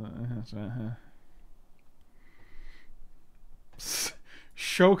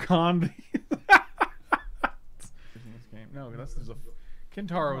Shokan. No, that's just a...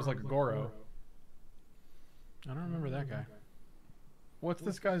 Kintaro was like a Goro. I don't remember that guy. What's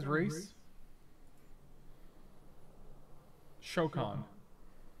this guy's race? Shokan.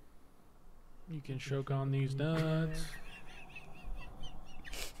 You can choke on these nuts.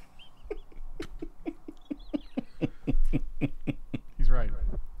 He's right.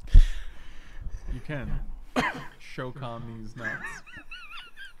 You can Shokan these nuts.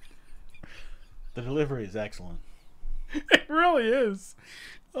 The delivery is excellent. It really is.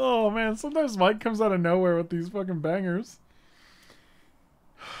 Oh man, sometimes Mike comes out of nowhere with these fucking bangers.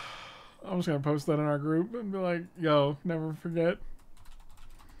 I'm just gonna post that in our group and be like, yo, never forget.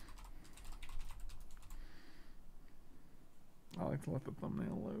 I like to let the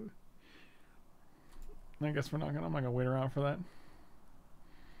thumbnail load. I guess I'm not gonna wait around for that.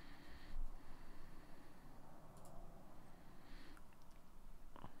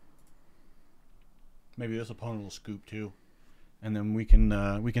 Maybe this opponent will scoop too, and then we can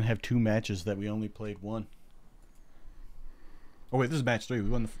have 2 matches that we only played 1. Oh wait, this is match 3. We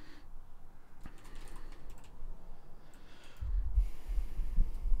won the.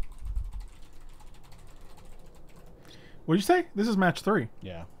 What'd you say? This is match 3.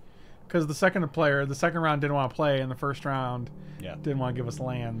 Yeah. Because the second round didn't want to play, and the first round Yeah. didn't want to give us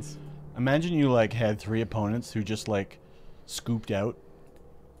lands. Imagine you like had 3 opponents who just like scooped out.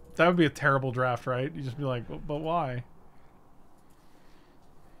 That would be a terrible draft, right? You just be like, but why?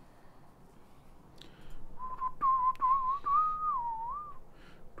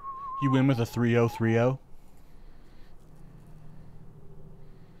 You win with a 3-0-3-0.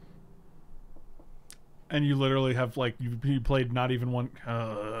 And you literally have like you played not even one.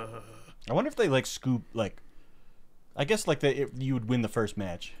 I wonder if they like scoop like. I guess like you would win the first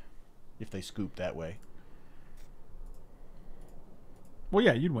match, if they scoop that way. Well,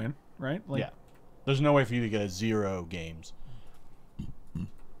 yeah, you'd win, right? Like, Yeah. There's no way for you to get a 0 games.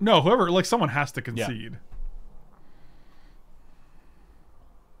 No, whoever, like, someone has to concede.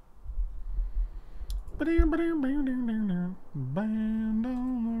 Band on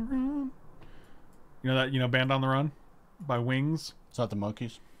the Run. You know that? You know Band on the Run by Wings? It's not the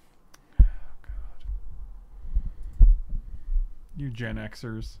Monkeys. Oh, God. You Gen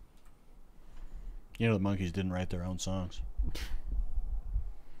Xers. You know the Monkeys didn't write their own songs.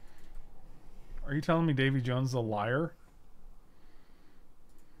 Are you telling me Davy Jones is a liar?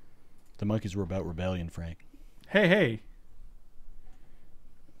 The Monkeys were about rebellion, Frank. Hey.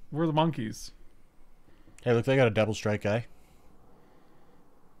 We're the Monkeys. Hey, look, they got a double strike guy.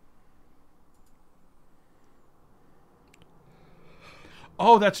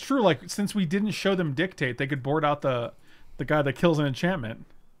 Oh, that's true. Like, since we didn't show them Dictate, they could board out the guy that kills an enchantment.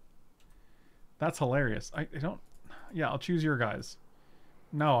 That's hilarious. I don't... Yeah, I'll choose your guys.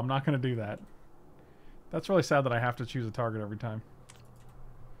 No, I'm not going to do that. That's really sad that I have to choose a target every time.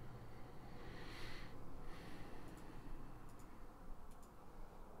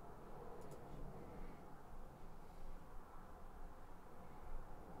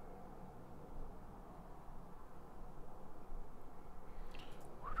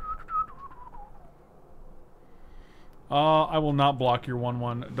 I will not block your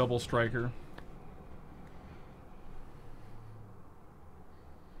 1/1 double striker.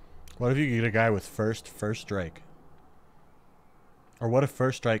 What if you get a guy with first strike? Or what if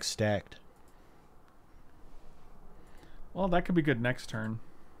first strike stacked? Well, that could be good next turn.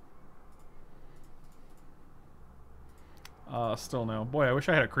 Still no. Boy, I wish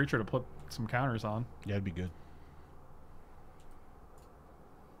I had a creature to put some counters on. Yeah, it'd be good.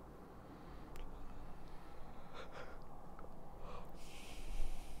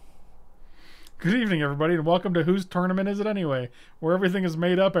 Good evening, everybody, and welcome to Whose Tournament Is It Anyway? Where everything is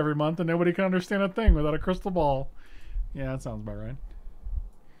made up every month and nobody can understand a thing without a crystal ball. Yeah, that sounds about right.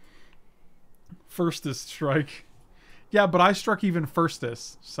 Firstest strike. Yeah, but I struck even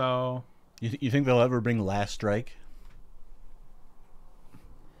firstest, so... You think they'll ever bring last strike?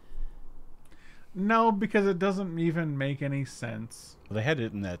 No, because it doesn't even make any sense. Well, they had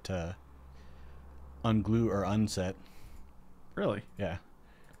it in that unglue or unset. Really? Yeah.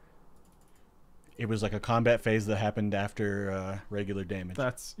 It was like a combat phase that happened after regular damage.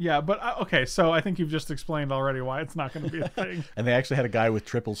 That's yeah, but okay. So I think you've just explained already why it's not going to be a thing. And they actually had a guy with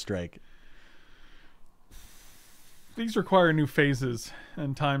triple strike. These require new phases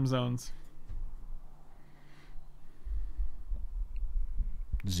and time zones.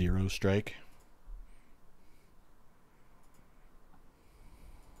 Zero strike.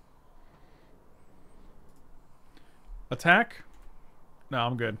 Attack? No,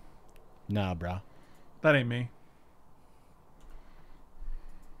 I'm good. Nah, brah. That ain't me.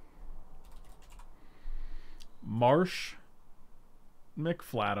 Marsh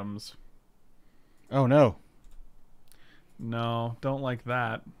McFlatums. Oh no. No, don't like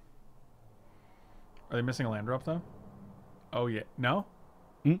that. Are they missing a land drop though? Oh yeah. No?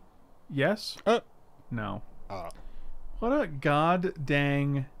 Hmm? Yes? No. Uh. What a god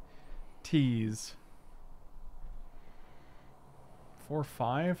dang tease.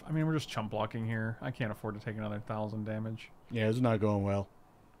 4-5? I mean, we're just chump blocking here. I can't afford to take another 1,000 damage. Yeah, it's not going well.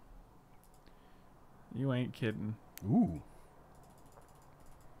 You ain't kidding. Ooh.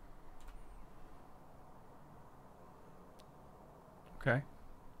 Okay.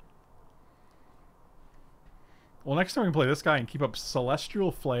 Well, next time we can play this guy and keep up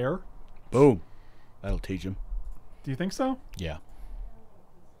Celestial Flare. Boom. That'll teach him. Do you think so? Yeah.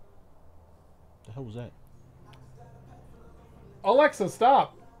 The hell was that? Alexa,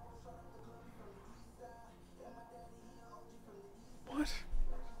 stop! What?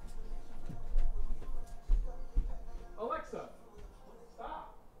 Alexa,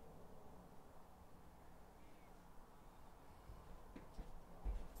 stop!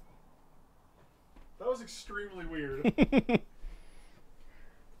 That was extremely weird.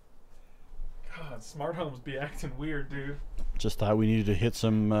 God, smart homes be acting weird, dude. Just thought we needed to hit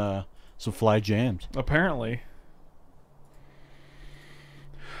some fly jams. Apparently.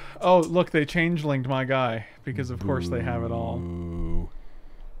 Oh, look, they change linked my guy because of course they have it all. Ooh.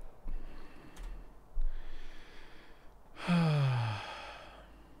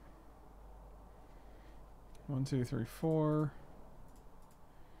 1, 2, 3, 4.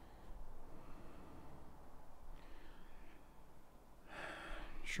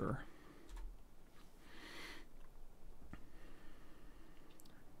 Sure.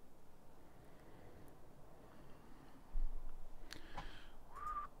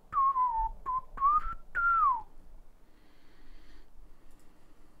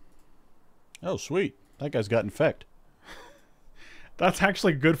 Oh, sweet. That guy's got infect. That's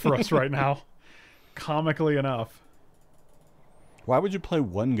actually good for us right now. Comically enough. Why would you play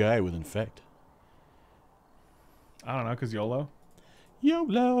one guy with infect? I don't know, because YOLO.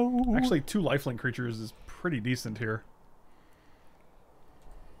 YOLO. Actually, 2 lifelink creatures is pretty decent here.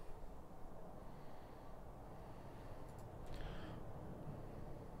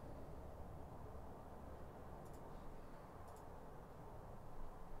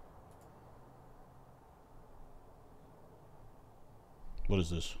 What is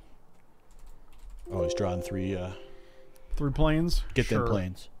this? Oh, he's drawing 3. 3 planes? Get Sure. them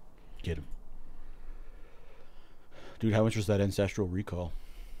planes. Get him. Dude, how much was that Ancestral Recall?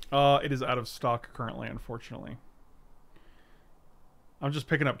 It is out of stock currently, unfortunately. I'm just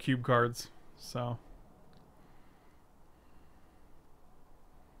picking up cube cards, so.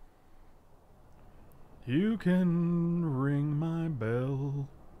 You can ring my bell.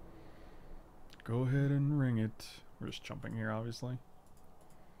 Go ahead and ring it. We're just jumping here, obviously.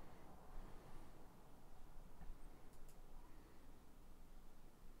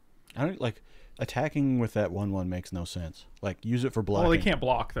 I don't like attacking with that 1/1 makes no sense. Like use it for blocking. Well, they can't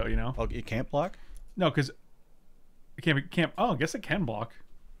block though, you know. Oh, it can't block? No, because it can't. Oh, I guess it can block.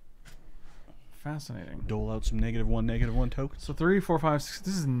 Fascinating. Dole out some -1/-1 tokens. So 3, 4, 5, 6.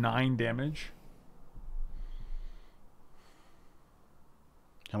 This is 9 damage.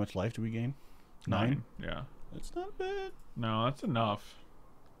 How much life do we gain? 9. Yeah. That's not bad. No, that's enough.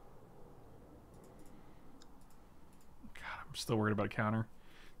 God, I'm still worried about a counter.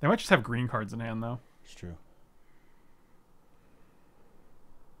 They might just have green cards in hand, though. It's true.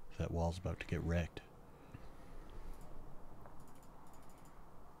 That wall's about to get wrecked.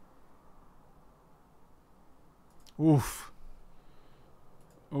 Oof.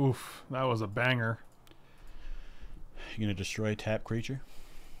 Oof. That was a banger. You gonna destroy tap creature?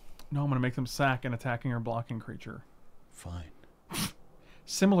 No, I'm going to make them sack an attacking or blocking creature. Fine.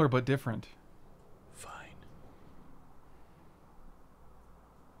 Similar but different. Fine.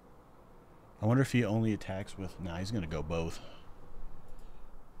 I wonder if he only attacks with... Nah, he's gonna go both.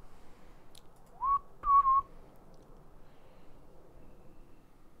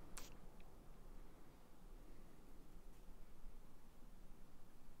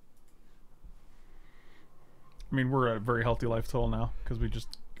 I mean, we're at a very healthy life total now because we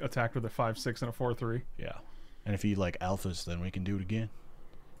just attacked with a 5-6 and a 4-3. Yeah. And if he like alphas, then we can do it again.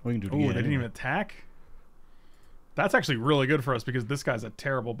 We can do it Oh, again. they didn't anyway. even attack? That's actually really good for us because this guy's a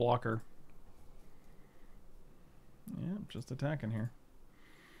terrible blocker. Yeah, just attacking here.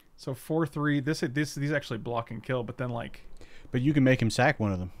 So 4-3. These actually block and kill, but then like. But you can make him sack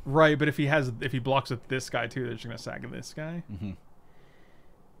one of them. Right, but if he blocks with this guy too, they're just gonna sack this guy. Mm-hmm.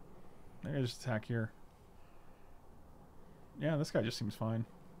 They're gonna just attack here. Yeah, this guy just seems fine.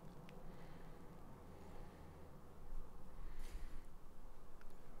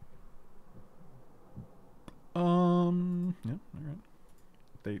 Yeah, all right.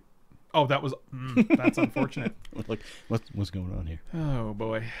 They. Oh, that was. That's unfortunate. Like, what's going on here? Oh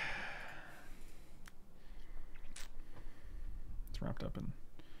boy. It's wrapped up in.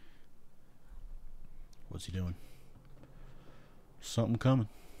 What's he doing? Something coming.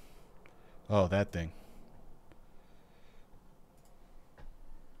 Oh, that thing.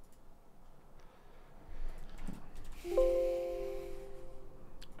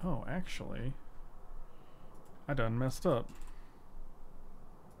 Oh, actually, I done messed up.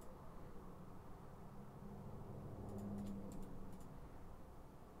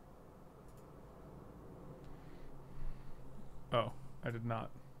 Oh, I did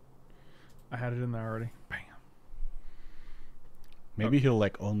not. I had it in there already. Bam. Maybe he'll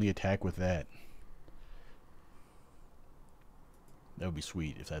like only attack with that. That would be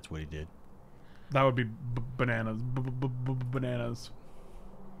sweet if that's what he did. That would be bananas. Bananas.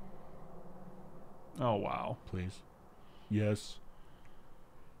 Oh, wow. Please. Yes.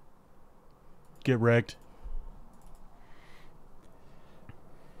 Get wrecked.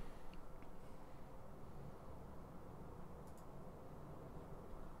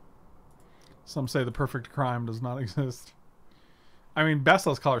 Some say the perfect crime does not exist. I mean,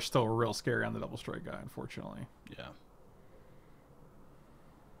 Bastel's collar's still real scary on the double strike guy, unfortunately. Yeah.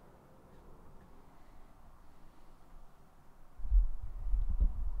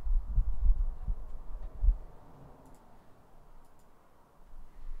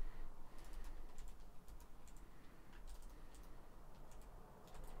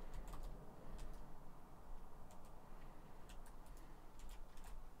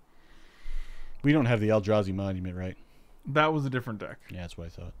 We don't have the Eldrazi Monument, right? That was a different deck. Yeah, that's what I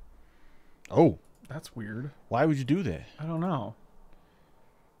thought. Oh, That's weird. why would you do that? I don't know.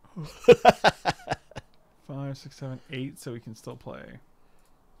 5, 6, 7, 8, so we can still play.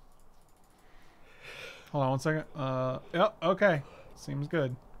 Hold on one second. Yep, okay. Seems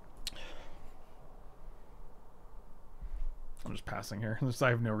good. I'm just passing here. I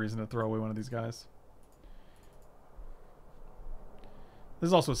have no reason to throw away one of these guys. This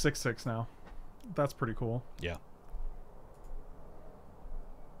is also a 6/6 now. That's pretty cool. Yeah.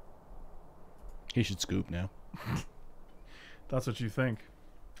 He should scoop now. That's what you think.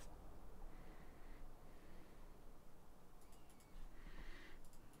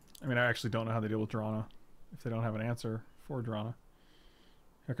 I mean, I actually don't know how they deal with Drana if they don't have an answer for Drana.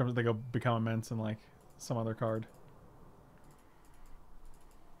 Here comes they go become immense and like some other card.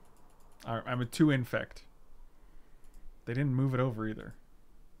 Alright, I'm a 2 infect. They didn't move it over either.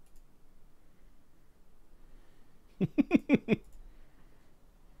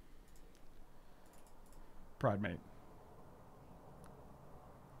 Pride mate.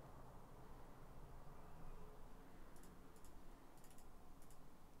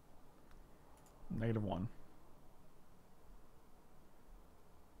 -1.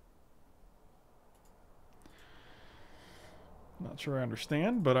 Not sure I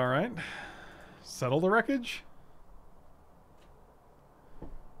understand, but alright. Settle the wreckage?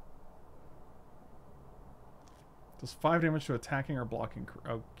 Does 5 damage to attacking or blocking.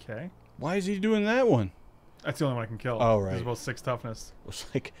 Okay. Why is he doing that one? That's the only one I can kill. Oh, right. There's about 6 toughness. It was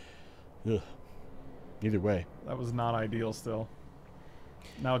like, ugh. Either way. That was not ideal still.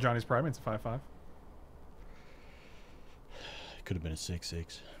 Now Johnny's Pride Mate's a 5/5. It could have been a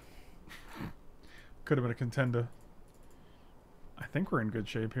 6/6. Could have been a contender. I think we're in good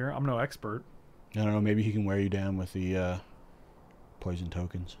shape here. I'm no expert. I don't know. Maybe he can wear you down with the poison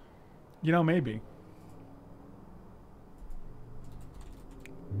tokens. You know, maybe.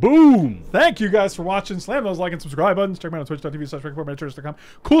 Boom! Thank you guys for watching. Slam those like and subscribe buttons. Check me out on twitch.tv/record.com,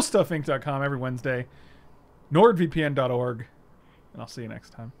 coolstuffink.com every Wednesday, nordvpn.org, and I'll see you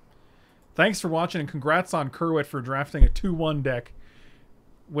next time. Thanks for watching, and congrats on Kerwit for drafting a 2/1 deck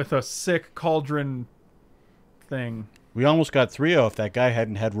with a sick cauldron thing. We almost got 3-0 if that guy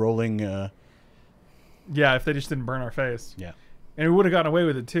hadn't had rolling. Yeah, if they just didn't burn our face. Yeah. And we would have gotten away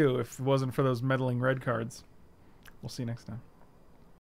with it too if it wasn't for those meddling red cards. We'll see you next time.